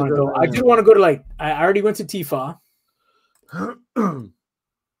I didn't actually want to go. I did want to go to like. I already went to Tifa. doesn't.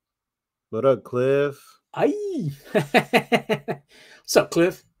 What up, Cliff? Aye. What's up,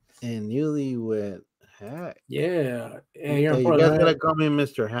 Cliff? And Newlywed Hack. Yeah. Hey, you're in Hey, you guys Portland. gotta call me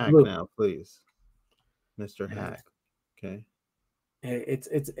Mr. Hack Look, now, please. Mr. Hack. Okay.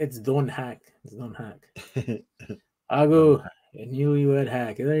 it's Don Hack. It's Don Hack. Don't Ago and Newlywed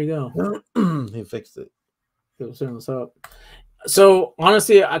Hack. There you go. He fixed it. What's up? So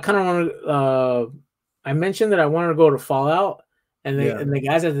honestly, I kind of want to. I mentioned that I wanted to go to Fallout, and the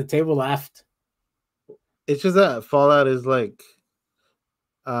guys at the table laughed. It's just that Fallout is like,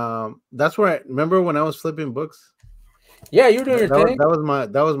 that's where I remember when I was flipping books. Yeah, you were doing your thing.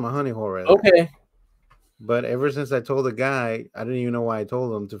 That was my honey hole right Okay. there. But ever since I told the guy, I didn't even know why I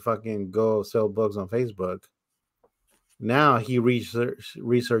told him to fucking go sell books on Facebook. Now he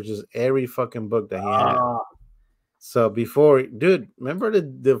researches every fucking book that he had. So before, dude, remember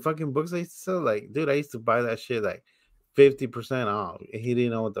the fucking books I used to sell? Like, dude, I used to buy that shit like 50% off. He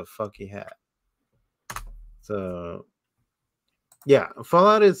didn't know what the fuck he had. So yeah,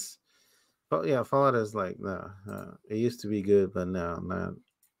 Fallout is like it used to be good, but now not.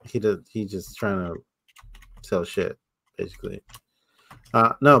 He just trying to sell shit basically.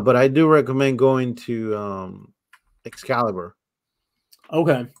 No, but I do recommend going to Excalibur.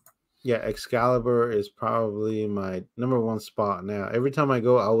 Okay. Yeah, Excalibur is probably my number one spot now. Every time I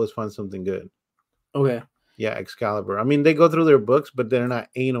go, I always find something good. Okay. Yeah, Excalibur. I mean, they go through their books, but they're not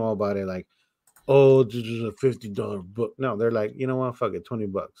anal about it. Like, oh, this is a $50 book. No, they're like, you know what? Fuck it,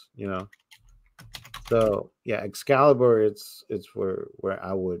 $20. You know. So yeah, Excalibur. It's where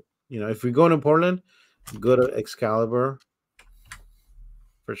I would, if you're going to Portland, go to Excalibur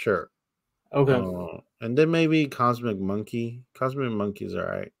for sure. Okay. And then maybe Cosmic Monkey. Cosmic Monkey's all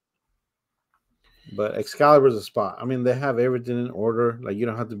right. But Excalibur's a spot. I mean, they have everything in order. Like, you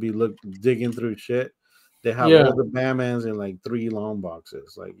don't have to be digging through shit. They have all the Batmans in like 3 long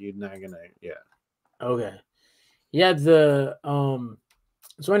boxes. Like, you're not gonna, Okay. Yeah, so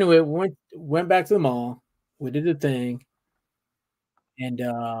anyway, we went back to the mall. We did the thing. And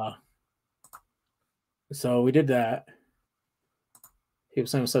so we did that. He was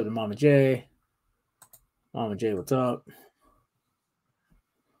saying what's up to Mama J. Mama J, what's up?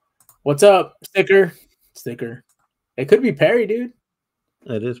 What's up? Sticker. It could be Perry, dude.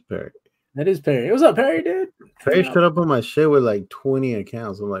 It is Perry. That is Perry. What's up, Perry, dude? Perry showed up on my shit with like 20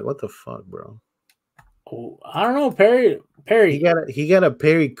 accounts. I'm like, what the fuck, bro? Oh, I don't know, Perry. He got a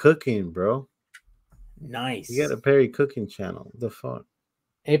Perry cooking, bro. Nice. He got a Perry cooking channel. The fuck?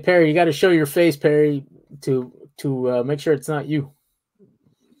 Hey, Perry, you got to show your face, Perry, to make sure it's not you.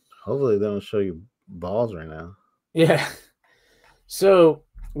 Hopefully, they don't show you balls right now. Yeah. So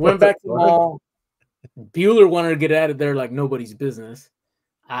went back to the mall. Bueller wanted to get out of there like nobody's business.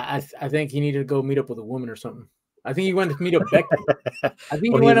 I think he needed to go meet up with a woman or something. I think he went to meet up Becky. He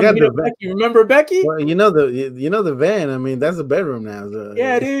went to meet up Becky. Remember Becky? Well, you know the van. I mean, that's a bedroom now. So,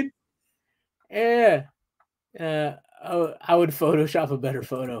 yeah, dude. Yeah. I would Photoshop a better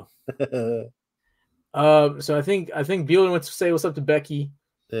photo. So I think Bueller went to say what's up to Becky.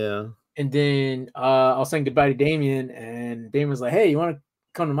 Yeah. And then I was saying goodbye to Damien, and Damien was like, "Hey, you want to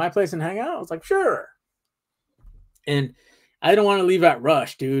come to my place and hang out?" I was like, "Sure." And I don't want to leave at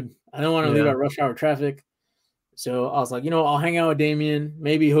rush, dude. I don't want to leave at rush hour traffic. So I was like, I'll hang out with Damien.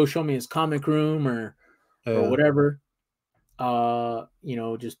 Maybe he'll show me his comic room or whatever.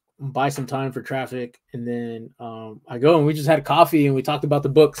 Just buy some time for traffic. And then I go and we just had coffee and we talked about the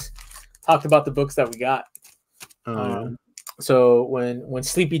books. That we got. So when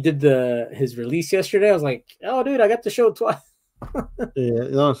Sleepy did his release yesterday, I was like, oh, dude, I got the show twice. Yeah,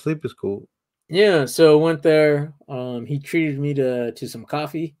 no, Sleep is cool. Yeah, so went there. He treated me to some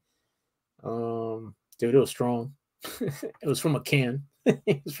coffee. Dude, it was strong. It was from a can.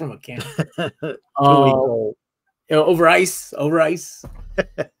 Over ice.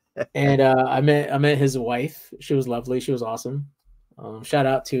 And I met his wife. She was lovely. She was awesome. Shout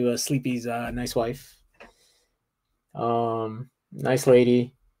out to Sleepy's nice wife. Nice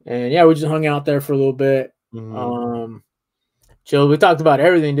lady. And yeah, we just hung out there for a little bit. Mm-hmm. Chill. We talked about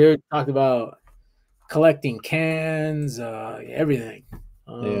everything, dude. Talked about collecting cans, everything.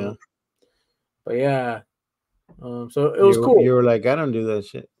 But yeah. So it was cool. You were like, I don't do that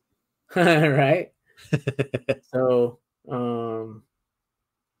shit. Right. So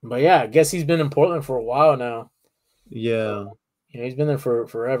but yeah, I guess he's been in Portland for a while now. Yeah. He's been there for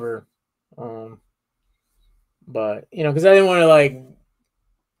forever. But because I didn't want to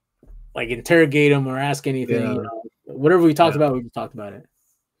like interrogate him or ask anything. Whatever we talked about, we just talked about it.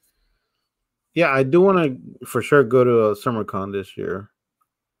 Yeah, I do want to for sure go to a SummerCon this year.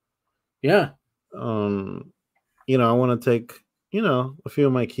 Yeah. You know, I want to take, you know, a few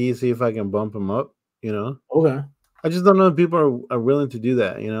of my keys, see if I can bump them up, you know. Okay. I just don't know if people are willing to do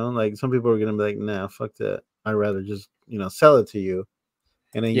that, you know. Like some people are gonna be like, nah, fuck that. I'd rather just, you know, sell it to you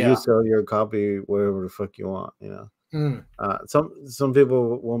and then you Yeah. sell your copy wherever the fuck you want, you know. Mm. Some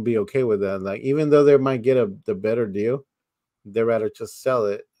people won't be okay with that. Like even though they might get the better deal, they rather just sell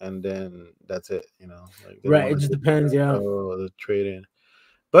it and then that's it, you know. Like they don't Right. want It to just do depends. Yeah. the trade in.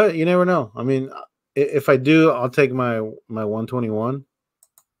 But you never know. I mean, if I do, I'll take my 121.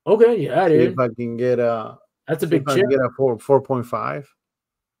 Okay. Yeah, See if dude. I can get That's a see if big I chip. can get a 4.5.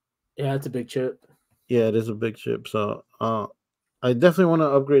 Yeah, that's a big chip. Yeah, it is a big chip. So I definitely want to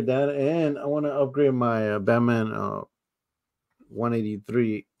upgrade that, and I want to upgrade my Batman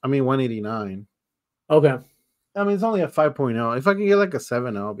 183. I mean 189. Okay. I mean it's only a 5.0. If I can get like a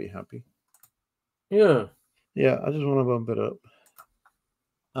 7, I'll be happy. Yeah. Yeah, I just want to bump it up.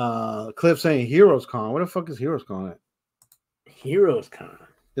 Cliff saying Heroes Con. Where the fuck is Heroes Con at? Heroes Con.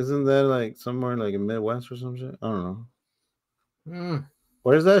 Isn't that like somewhere like in Midwest or some shit? I don't know. Mm.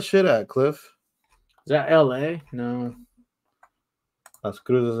 Where's that shit at, Cliff? Is that LA? No.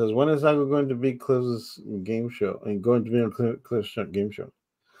 Cruz says, when is Sago going to be Cliff's game show? And going to be on Cliff's game show?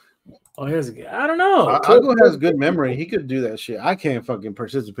 Oh, I don't know. Ago has good memory. He could do that shit. I can't fucking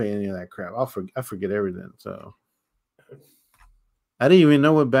participate in any of that crap. I forget everything. So I didn't even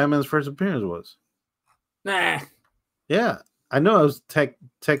know what Batman's first appearance was. Nah. Yeah, I know it was Tech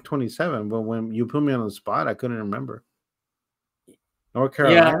 27, but when you put me on the spot, I couldn't remember. North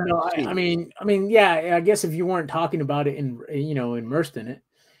Carolina. Yeah, no, I mean, yeah, I guess if you weren't talking about it and immersed in it.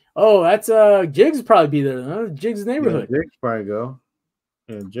 Oh, that's Jigs would probably be there, huh? Jigs' neighborhood. Yeah, Jigs probably go.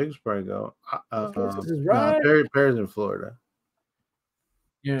 Yeah, Jigs probably go. This is Nah, right. Perry's in Florida.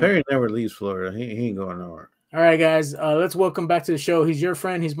 Yeah. Perry never leaves Florida. He ain't going nowhere. All right, guys. Let's welcome back to the show. He's your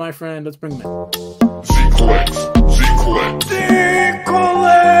friend. He's my friend. Let's bring him in.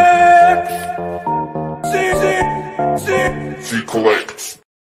 Z-Collect.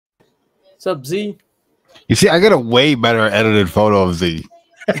 What's up, Z? You see, I got a way better edited photo of Z.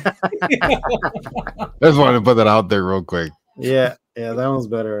 Just wanted to put that out there real quick. Yeah, that one's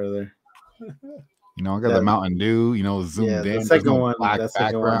better right there. You know, I got the Mountain Dew, zoomed in. The second one,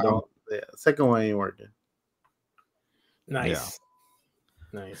 Background. The second one ain't working. Nice.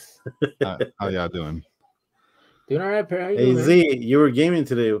 Nice. How y'all doing? Doing all right, Perry. How you Hey, doing, Z, you were gaming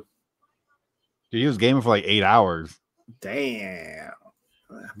today. Dude, he was gaming for like 8 hours. Damn.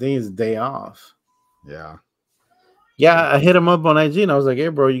 I think it's day off. Yeah. Yeah, I hit him up on IG and I was like, hey,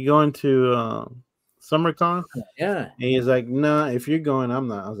 bro, you going to SummerCon? Yeah. And he's like, nah, if you're going, I'm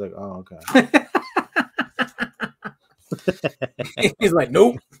not. I was like, oh, okay. He's like,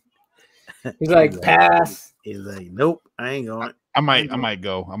 nope. He's like, pass. He's like, nope, I ain't going. I might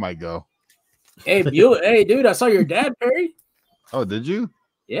go. Hey, hey, dude, I saw your dad, Perry. Oh, did you?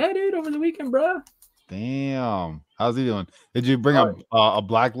 Yeah, dude, over the weekend, bro. Damn. How's he doing? Did you bring a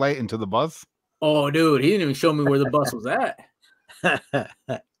black light into the bus? Oh, dude, he didn't even show me where the bus was at.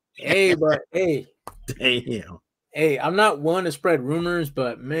 Hey, but hey. Damn. Hey, I'm not one to spread rumors,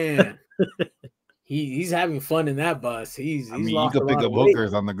 but man, he's having fun in that bus. He's you could pick up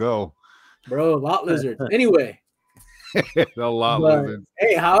hookers on the go. Bro, lot lizards. Anyway. A lot lizards.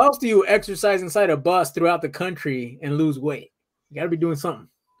 Hey, how else do you exercise inside a bus throughout the country and lose weight? You gotta be doing something.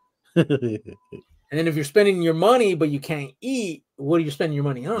 And then if you're spending your money but you can't eat, what are you spending your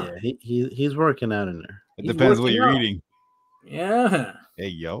money on? Yeah, he's working out in there. It depends what you're eating. Yeah. Hey,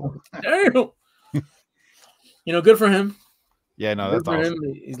 yo. Damn. Good for him. Yeah, no, that's awesome.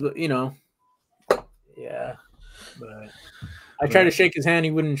 He's, yeah. But I tried to shake his hand.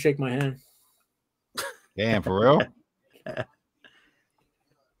 He wouldn't shake my hand. Damn, for real?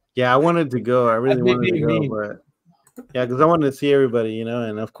 Yeah, I wanted to go. I really wanted to go, but yeah, because I wanted to see everybody,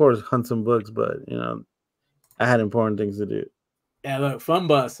 and of course hunt some books, but I had important things to do. Yeah, look, fun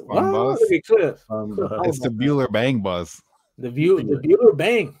bus. Fun bus. Look at Cliff. It's the Bueller Bang bus. The Bueller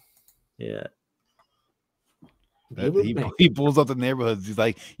Bang. Yeah. He pulls up the neighborhoods. He's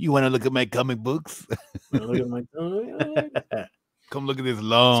like, "You want to look at my comic books? Look at my Come look at this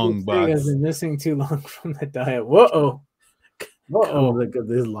long box. I've been missing too long from the diet. Whoa. Look at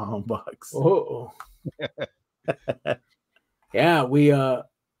this long box. Whoa. Yeah, we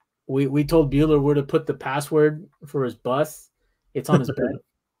told Bueller where to put the password for his bus. It's on his bed.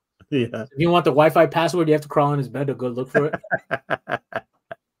 Yeah. If you want the Wi-Fi password, you have to crawl on his bed to go look for it.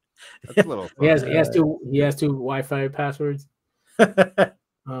 That's a little fun. He has two Wi-Fi passwords. Yeah,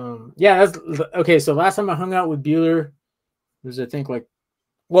 that's okay. So last time I hung out with Bueller was, I think,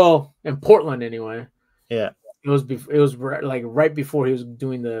 in Portland anyway. Yeah. It was like right before he was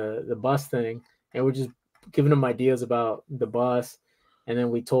doing the bus thing, and we're just giving him ideas about the bus, and then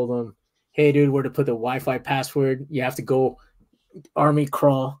we told him, "Hey, dude, where to put the Wi-Fi password? You have to go army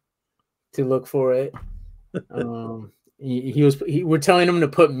crawl to look for it." We're telling him to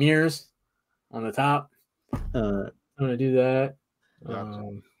put mirrors on the top. I'm gonna do that.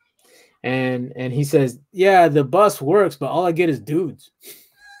 Gotcha. And he says, "Yeah, the bus works, but all I get is dudes."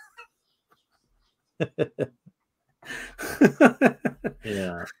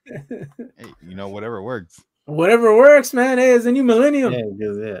 Yeah. Hey, whatever works. Whatever works, man. Hey, it's a new millennium.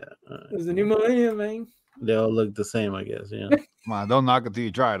 Yeah. It's a new millennium, man. They all look the same, I guess. Yeah. Come on, don't knock it till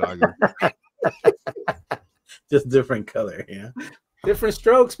you try it, Augie. Just different color. Yeah. Different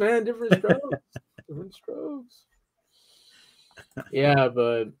strokes, man. Different strokes. Different strokes. Yeah,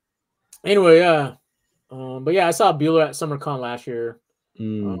 but anyway, yeah. But yeah, I saw Bueller at SummerCon last year.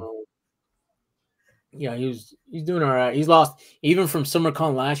 Yeah, he's doing all right. He's lost even from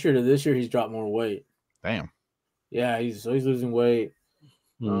SummerCon last year to this year. He's dropped more weight. Damn. Yeah, he's losing weight.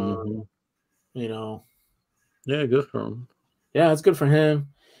 Mm-hmm. Yeah, good for him. Yeah, it's good for him.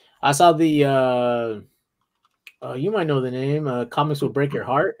 I saw the you might know the name. Comics Will Break Your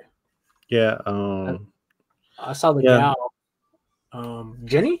Heart. Yeah. I saw the gal.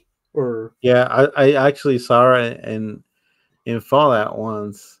 Jenny or yeah, I actually saw her in Fallout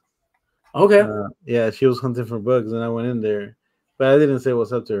once. Okay. Yeah, she was hunting for bugs, and I went in there, but I didn't say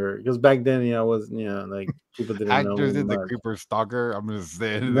what's up to her because back then, I was, like people didn't know. Actors did the much. creeper stalker. I'm just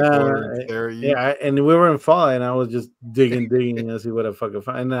standing in the corner and stare at you. Yeah, and we were in Fallout, and I was just digging, see what I fucking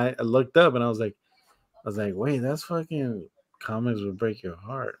find. And I looked up, and I was like, wait, that's fucking Comics Will Break Your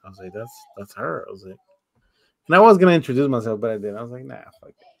Heart. I was like, that's her. I was like, and I was gonna introduce myself, but I didn't. I was like, nah, fuck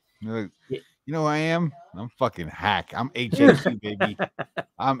it. You know who I am? I'm fucking Hack. I'm HAQ, baby.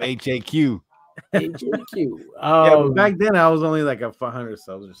 I'm HAQ. HAQ. Yeah, but back then I was only like a 500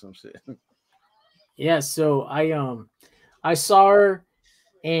 subs or some shit. Yeah, so I saw her,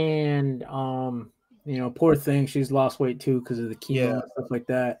 and poor thing, she's lost weight too because of the chemo and stuff like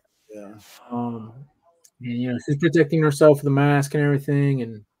that. Yeah. And she's protecting herself with the mask and everything,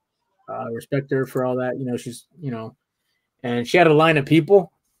 and I respect her for all that. She's and she had a line of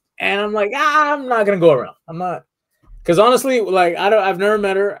people. And I'm like, I'm not gonna go around. I'm not, because honestly, like I've never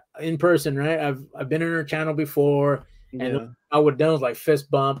met her in person, right? I've been in her channel before, and I would done was like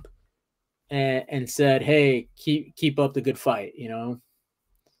fist bump, and said, "Hey, keep up the good fight,"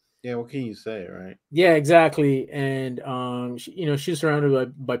 Yeah, what can you say, right? Yeah, exactly. And she's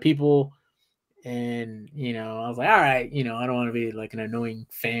surrounded by people, and I was like, all right, I don't want to be like an annoying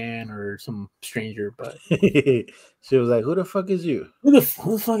fan or some stranger, but she was like, "Who the fuck is you? Who the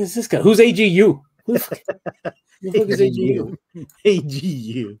fuck is this guy? Who's AGU? Who the fuck is AGU?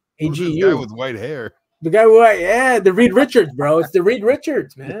 AGU. Who's this guy with white hair? The guy with white, yeah, the Reed Richards, bro. It's the Reed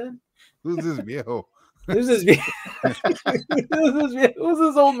Richards, man. Who's this viejo? Who's this viejo? Who's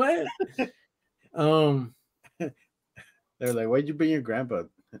this old man? They're like, "Why'd you bring your grandpa?"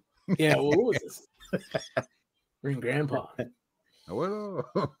 Yeah, well, who is this? Bring grandpa. Hello.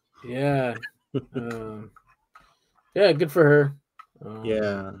 Yeah. Yeah, good for her.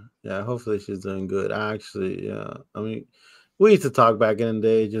 Yeah. Hopefully she's doing good. I actually, I mean, we used to talk back in the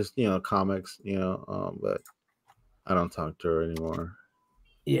day, just comics, but I don't talk to her anymore.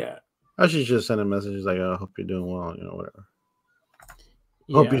 Yeah. I should just send a message like, "I hope you're doing well," whatever.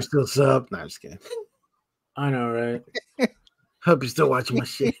 Yeah. Hope you're still sub. Nah, just kidding. I know, right? Hope you're still watching my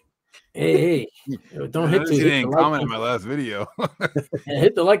shit. Hey, don't hit the didn't comment on my last video.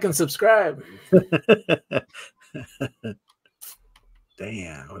 Hit the like and subscribe.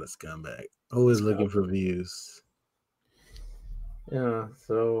 Damn, what a scumbag. Always looking for views. Yeah,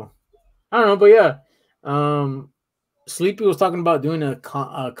 so I don't know, but yeah. Sleepy was talking about doing a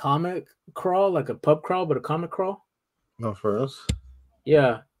comic crawl, like a pub crawl, but a comic crawl. Oh, for us?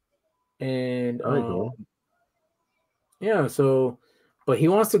 Yeah. And cool. Yeah, so but he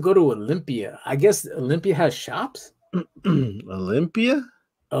wants to go to Olympia. I guess Olympia has shops. Olympia?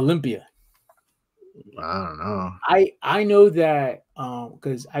 Olympia. I don't know. I know that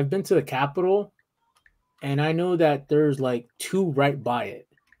because I've been to the Capitol, and I know that there's like 2 right by it.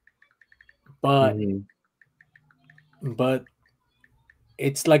 But but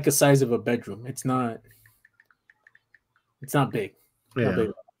it's like the size of a bedroom. It's not big. Yeah. Not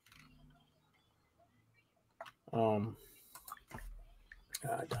big.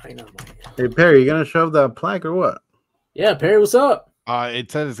 Dynamite. Hey Perry, you gonna shove that plaque or what? Yeah, Perry, what's up?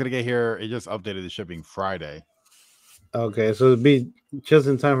 It says it's gonna get here. It just updated the shipping Friday. Okay, so it'll be just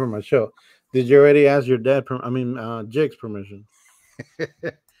in time for my show. Did you already ask your dad? Jake's permission.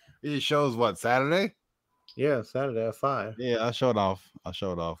 It shows what, Saturday? Yeah, Saturday at 5. Yeah, I showed off. I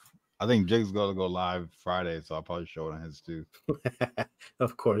showed off. I think Jig's gonna go live Friday, so I'll probably show it on his too.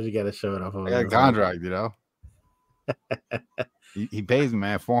 Of course, you got to show it off. I got a contract, you know. He pays me,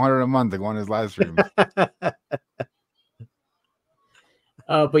 man, $400 a month to go on his live streams.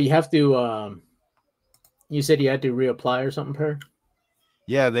 But you have to. You said you had to reapply or something, Per?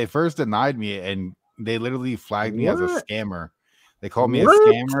 Yeah, they first denied me, and they literally flagged me as a What? scammer. They called me What?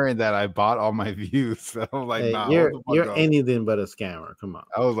 a scammer and that I bought all my views. So I'm like, Hey, nah, hold the fuck you're up. anything but a scammer. Come on.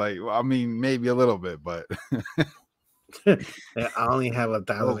 I was like, well, I mean, maybe a little bit, but I only have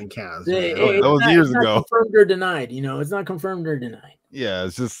 1,000 cows. That was years ago. Confirmed or denied. You know, it's not confirmed or denied. Yeah,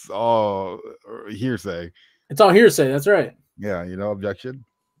 it's just all hearsay. It's all hearsay. That's right. Yeah, you know, objection.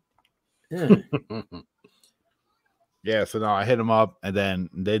 Yeah. Yeah, so now I hit them up, and then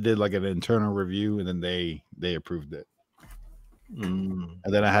they did like an internal review, and then they approved it. And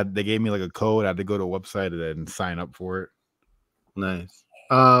then they gave me like a code. I had to go to a website and then sign up for it. Nice.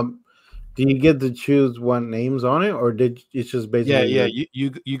 Do you get to choose what names on it, or did it's just basically? Yeah.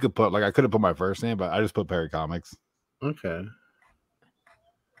 You could put like I could have put my first name, but I just put Perry Comics. Okay,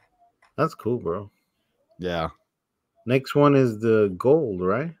 that's cool, bro. Yeah. Next one is the gold,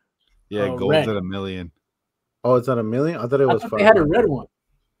 right? Yeah, gold's red. at $1 million. Oh, it's at $1 million. I thought it was. They had a red one.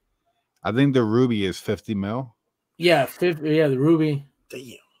 I think the ruby is 50 mil. Yeah, 50. Yeah, the ruby.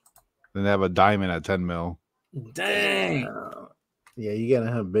 Damn. Then they have a diamond at 10 mil. Dang. Yeah, you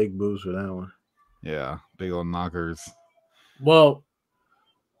gotta have big boobs for that one. Yeah, big old knockers. Well.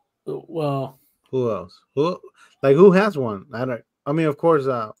 Who else? Who has one? I mean, of course.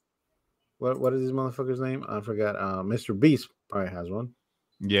 What is this motherfucker's name? I forgot. Mr. Beast probably has one.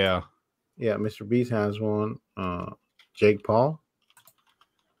 Yeah. Yeah, Mr. Beast has one. Jake Paul.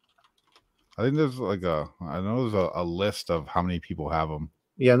 I think there's like I know there's a list of how many people have them.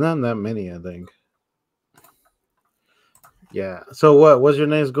 Yeah, not that many, I think. Yeah. So what's your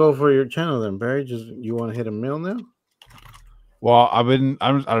next goal for your channel then, Barry? Just you want to hit $1 million now? Well, I don't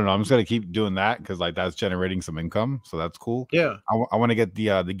know. I'm just gonna keep doing that because like that's generating some income, so that's cool. Yeah. I want to get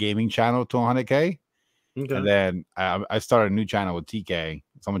the gaming channel to 100K, Okay. and then I started a new channel with TK.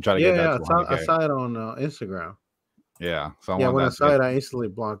 So I'm gonna try to get that to 100K. I saw it on Instagram. Yeah. So when I saw it, I instantly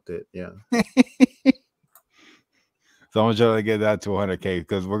blocked it. Yeah. So I'm gonna try to get that to 100K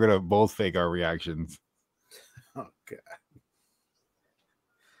because we're gonna both fake our reactions. Oh God.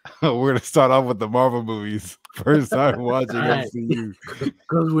 We're gonna start off with the Marvel movies. First time watching MCU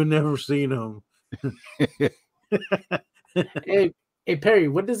because we never seen them. Hey, Perry,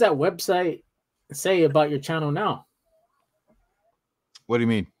 what does that website say about your channel now? What do you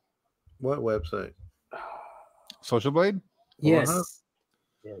mean? What website? Social Blade? Yes.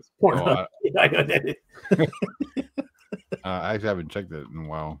 Yes. Oh, I know that is. I actually haven't checked it in a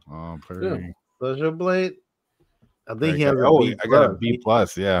while. Perry. Social Blade. I think he has a B. I got a B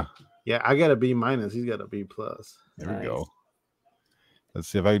plus. Yeah. Yeah, I got a B minus. He's got a B plus. There we go. Let's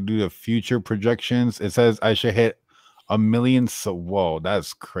see if I do the future projections. It says I should hit 1 million. So whoa,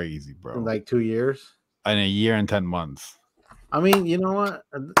 that's crazy, bro. In like 2 years. In a year and 10 months. I mean, you know what?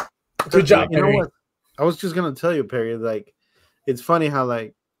 Good job, you Perry. know what? I was just gonna tell you, Perry. Like, it's funny how,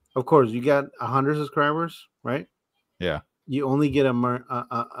 like, of course, you got 100 subscribers, right? Yeah. You only get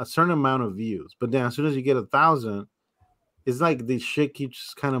a certain amount of views, but then as soon as you get 1,000, it's like this shit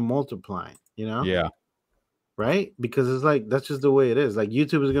keeps kind of multiplying, you know? Yeah. Right? Because it's like that's just the way it is. Like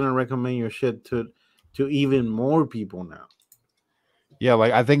YouTube is gonna recommend your shit to even more people now. Yeah,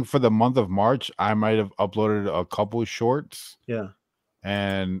 like I think for the month of March, I might have uploaded a couple shorts. Yeah.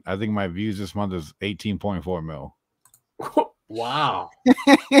 And I think my views this month is 18.4 mil. Wow.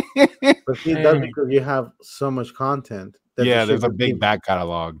 But see, that's because you have so much content. Yeah, there's a big back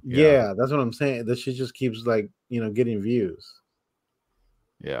catalog. Yeah, that's what I'm saying. That shit just keeps like, getting views.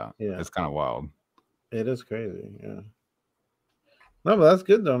 Yeah. It's kind of wild. It is crazy. Yeah. No, but that's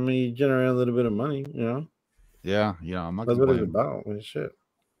good though. I mean, you generate a little bit of money, Yeah, I'm not. That's what it's about. Shit.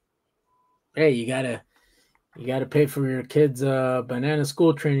 Hey, you gotta pay for your kids' banana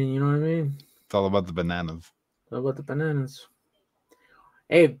school training. You know what I mean? It's all about the bananas. It's all about the bananas.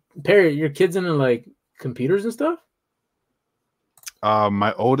 Hey, Perry, your kids into like computers and stuff?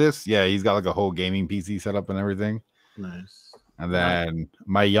 My oldest, yeah, he's got like a whole gaming PC set up and everything. Nice. And then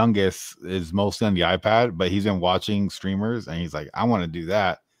my youngest is mostly on the iPad, but he's been watching streamers and he's like, I want to do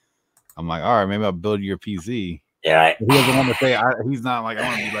that. I'm like, all right, maybe I'll build your PC. Yeah. He doesn't want to say, he's not like, I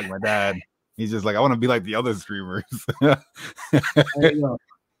want to be like my dad. He's just like, I want to be like the other streamers. Yeah. I don't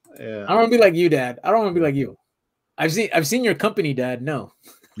want to be like you, Dad. I don't want to be like you. I've seen your company, Dad. No.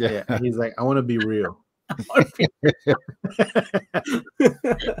 Yeah. He's like, I want to be real.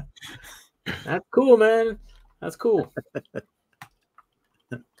 That's cool, man. That's cool.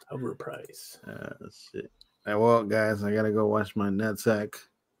 Overpriced. Shit. Well, guys, I gotta go wash my nutsack.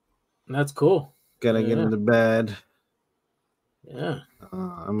 That's cool. Gotta get into bed. Yeah.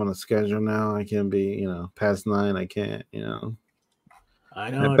 I'm on a schedule now. I can't be, past 9. I can't, I me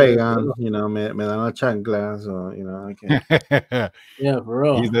know. pegan, me dan la chancla, so, I can't. Yeah, for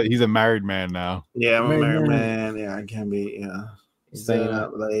real. He's a married man now. Yeah, I'm a married man. Yeah, I can't be, staying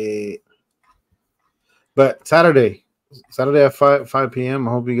up late. But Saturday at 5 p.m.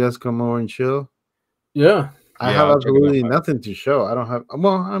 I hope you guys come over and chill. Yeah. I have absolutely nothing to show. I don't have.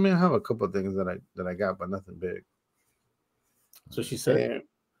 Well, I mean, I have a couple of things that I got, but nothing big. So she said.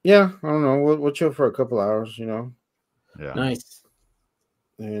 Yeah, I don't know. We'll chill for a couple hours. Yeah. Nice.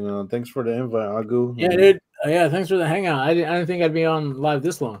 And thanks for the invite, Agu. Yeah, dude. Yeah, thanks for the hangout. I didn't think I'd be on live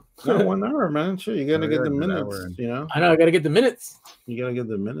this long. No, 1 hour, man. Sure, you gotta get the minutes. I know. I gotta get the minutes. You gotta get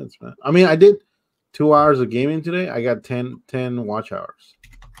the minutes, man. I mean, I did 2 hours of gaming today. I got 10 watch hours.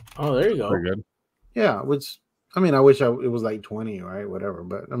 Oh, there you go. Pretty good. Yeah, which I mean, I wish it was like 20, right? Whatever.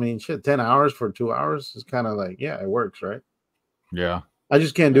 But I mean, shit, 10 hours for 2 hours is kind of like, yeah, it works, right? Yeah. I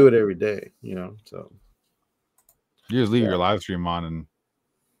just can't do it every day, so. You just leave your live stream on and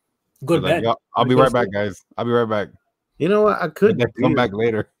go to bed. I'll be right back, guys. I'll be right back. You know what? I could come back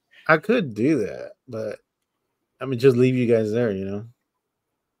later. I could do that, but I mean, just leave you guys there, and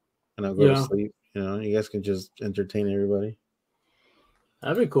I'll go to sleep. You guys can just entertain everybody.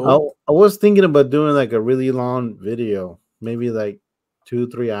 That'd be cool. I was thinking about doing like a really long video, maybe like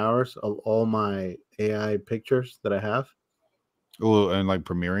 2-3 hours of all my AI pictures that I have. Oh, and like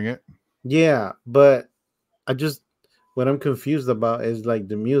premiering it? Yeah, but what I'm confused about is like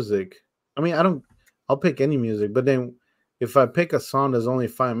the music. I mean, I'll pick any music, but then if I pick a song that's only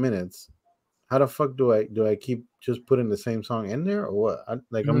 5 minutes, how the fuck do I keep just putting the same song in there or what?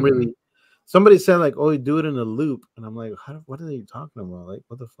 I'm really. Somebody said like, "Oh, you do it in a loop," and I'm like, "What are they talking about? Like,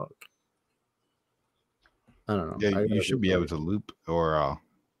 what the fuck?" I don't know. Yeah, you should be able to loop or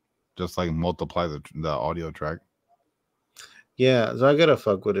just like multiply the audio track. Yeah, so I gotta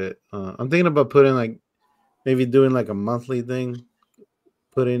fuck with it. I'm thinking about putting like maybe doing like a monthly thing,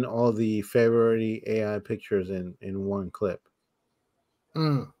 put in all the February AI pictures in one clip,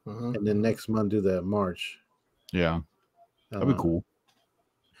 and then next month do the March. Yeah, that'd be cool.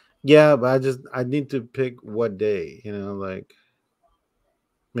 Yeah, but I need to pick what day, like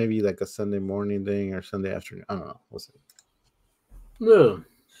maybe like a Sunday morning thing or Sunday afternoon. I don't know. We'll see. Yeah.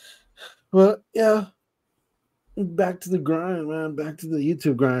 Well, yeah. Back to the grind, man. Back to the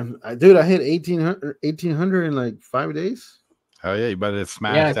YouTube grind. Dude, I hit 1800 in like 5 days. Hell yeah, you better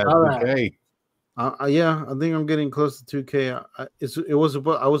smash that 2K. Yeah, I think I'm getting close to 2K. I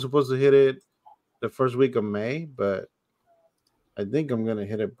was supposed to hit it the first week of May, but I think I'm gonna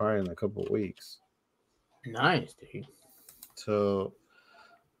hit it probably in a couple of weeks. Nice, dude. So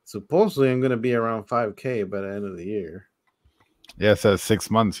supposedly I'm gonna be around 5K by the end of the year. Yeah, it says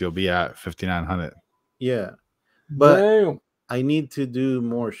 6 months you'll be at 5,900. Yeah, but I need to do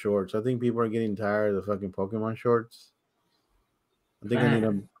more shorts. I think people are getting tired of the fucking Pokemon shorts. I think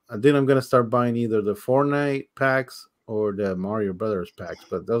I'm gonna start buying either the Fortnite packs or the Mario Brothers packs,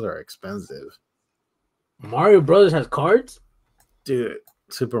 but those are expensive. Mario Brothers has cards? Dude,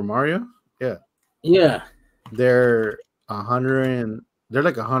 Super Mario? Yeah. Yeah. They're they're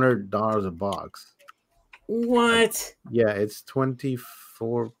like $100 a box. What? Yeah, it's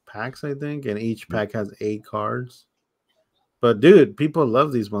 24 packs, I think, and each pack has 8 cards. But dude, people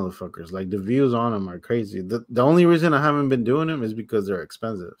love these motherfuckers. Like the views on them are crazy. The only reason I haven't been doing them is because they're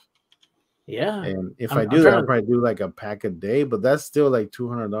expensive. Yeah. And if I do that, I'll probably do like a pack a day, but that's still like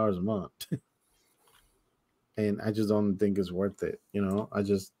 $200 a month. And I just don't think it's worth it.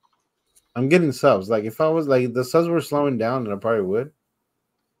 I'm getting subs. Like if I was like the subs were slowing down, then I probably would.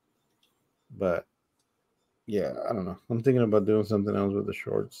 But yeah, I don't know. I'm thinking about doing something else with the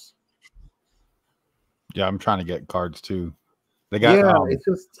shorts. Yeah, I'm trying to get cards too. They got it's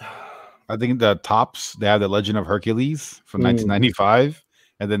just I think the tops, they have the Legend of Hercules from 1995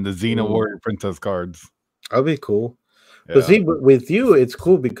 and then the Xena Warrior Princess cards. That'll be cool. Yeah. But see, with you, it's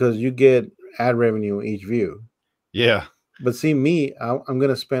cool because you get ad revenue each view. Yeah. But see, me, I'm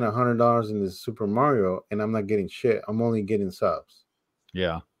gonna spend $100 in this Super Mario, and I'm not getting shit. I'm only getting subs.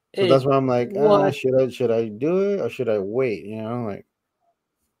 Yeah. So that's why I'm like, should I do it or should I wait? Like.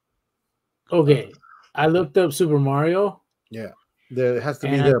 Okay, I looked up Super Mario. Yeah, there has to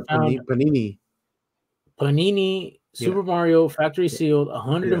be there Panini. Panini Super Mario Factory Sealed,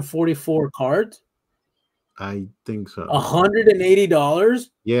 144 cards. I think so. $180.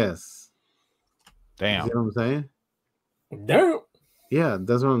 Yes. Damn. You know what I'm saying? Damn. Yeah,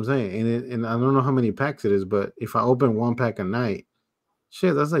 that's what I'm saying. And I don't know how many packs it is, but if I open 1 pack a night,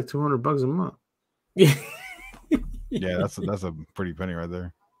 shit, that's like $200 a month. Yeah. Yeah, that's a pretty penny right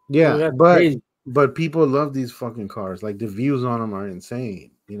there. Yeah, That's but crazy. but people love these fucking cars. Like the views on them are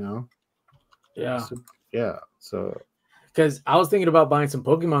insane, you know? Yeah. So, yeah. So Because I was thinking about buying some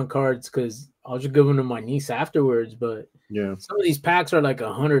Pokemon cards because I was just giving them to my niece afterwards, but yeah. some of these packs are like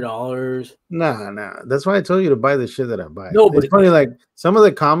 $100. Nah. That's why I told you to buy the shit that I buy. No, It's but funny, like some of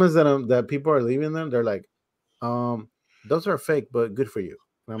the comments that people are leaving them, they're like, those are fake, but good for you.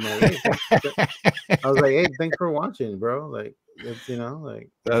 And I'm like, hey, I was like, hey, thanks for watching, bro. Like, it's like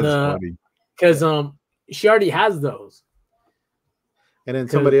That's funny. because she already has those. and then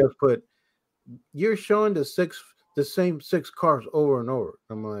somebody else put, you're showing the same 6 cars over and over.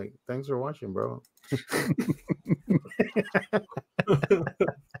 I'm like, thanks for watching, bro.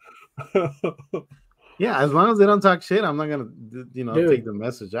 Yeah, as long as they don't talk shit, I'm not gonna take the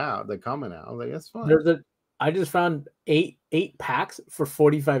message out, the comment out. I was like, that's fine. I just found eight packs for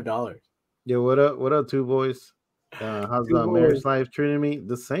 $45. Yeah, what up, two boys? How's Two marriage boys. life treating me?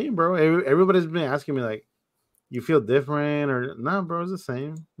 The same, bro. Everybody's been asking me like, you feel different or nah, bro? It's the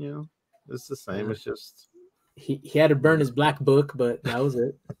same. It's the same. Yeah. It's just he had to burn his black book, but that was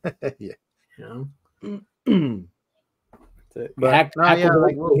it. Yeah. But he had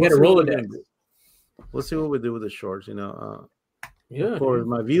a Rolodex. We'll see what we do with the shorts. Yeah. Of course,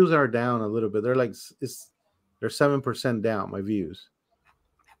 my views are down a little bit. They're like they're 7% down. My views,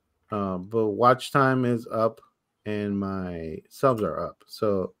 but watch time is up, and my subs are up.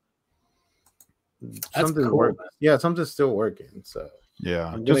 So something's working. Yeah, something's still working. So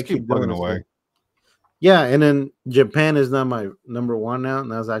yeah, just keep plugging away. Yeah, and then Japan is not my number 1 now,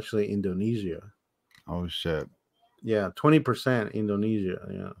 and that's actually Indonesia. Oh shit. Yeah, 20% Indonesia.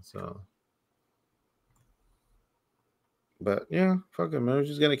 Yeah, so. But yeah, fuck it, man. We're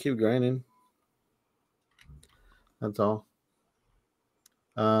just gonna keep grinding. That's all.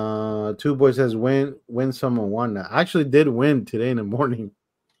 Two Boys says win someone won that. I actually did win today in the morning.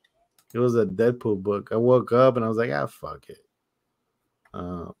 It was a Deadpool book. I woke up and I was like, fuck it.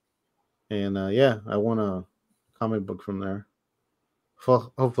 Yeah, I won a comic book from there.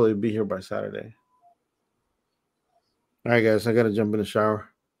 Hopefully it'll be here by Saturday. All right, guys, I gotta jump in the shower.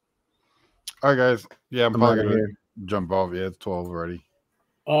 All right, guys. Yeah, I'm probably gonna jump off. Yeah, it's 12 already.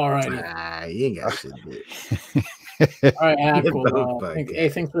 All right. You ain't got shit, dude. All right, cool. Hey,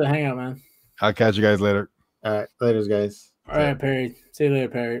 thanks for the hangout, man. I'll catch you guys later. All right, later, guys. All right, Perry. See you later,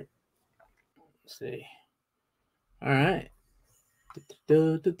 Perry. Let's see. All right.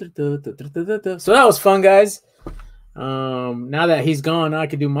 So that was fun, guys. Now that he's gone, I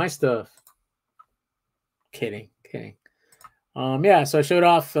can do my stuff. Kidding. Yeah, so I showed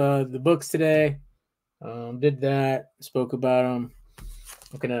off the books today. Did that, spoke about them.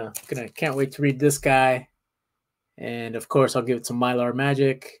 I'm can't wait to read this guy. And of course, I'll give it some Mylar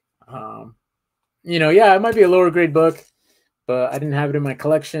Magic. Yeah, it might be a lower grade book, but I didn't have it in my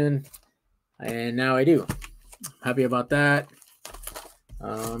collection, and now I do. I'm happy about that.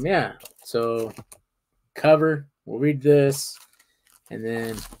 Yeah, so cover, we'll read this, and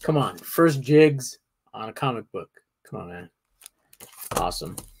then come on, first jigs on a comic book. Come on, man.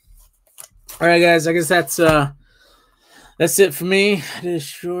 Awesome. All right, guys, I guess that's it for me. This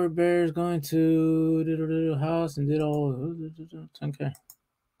Shore Bear is going to house and did all. Okay,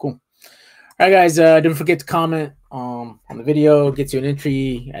 cool. All right, guys, don't forget to comment on the video. Gets you an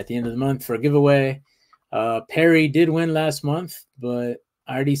entry at the end of the month for a giveaway. Perry did win last month, but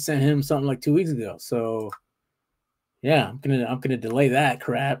I already sent him something like 2 weeks ago. So yeah, I'm gonna delay that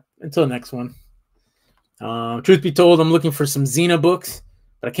crap until the next one. Truth be told, I'm looking for some Xena books,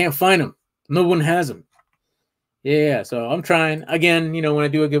 but I can't find them. No one has them. Yeah, so I'm trying. Again, when I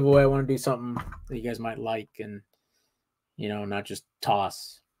do a giveaway, I want to do something that you guys might like and, not just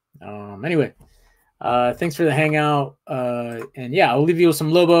toss. Anyway, thanks for the hangout. And yeah, I'll leave you with some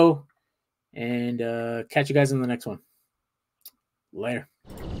Lobo and catch you guys in the next one. Later.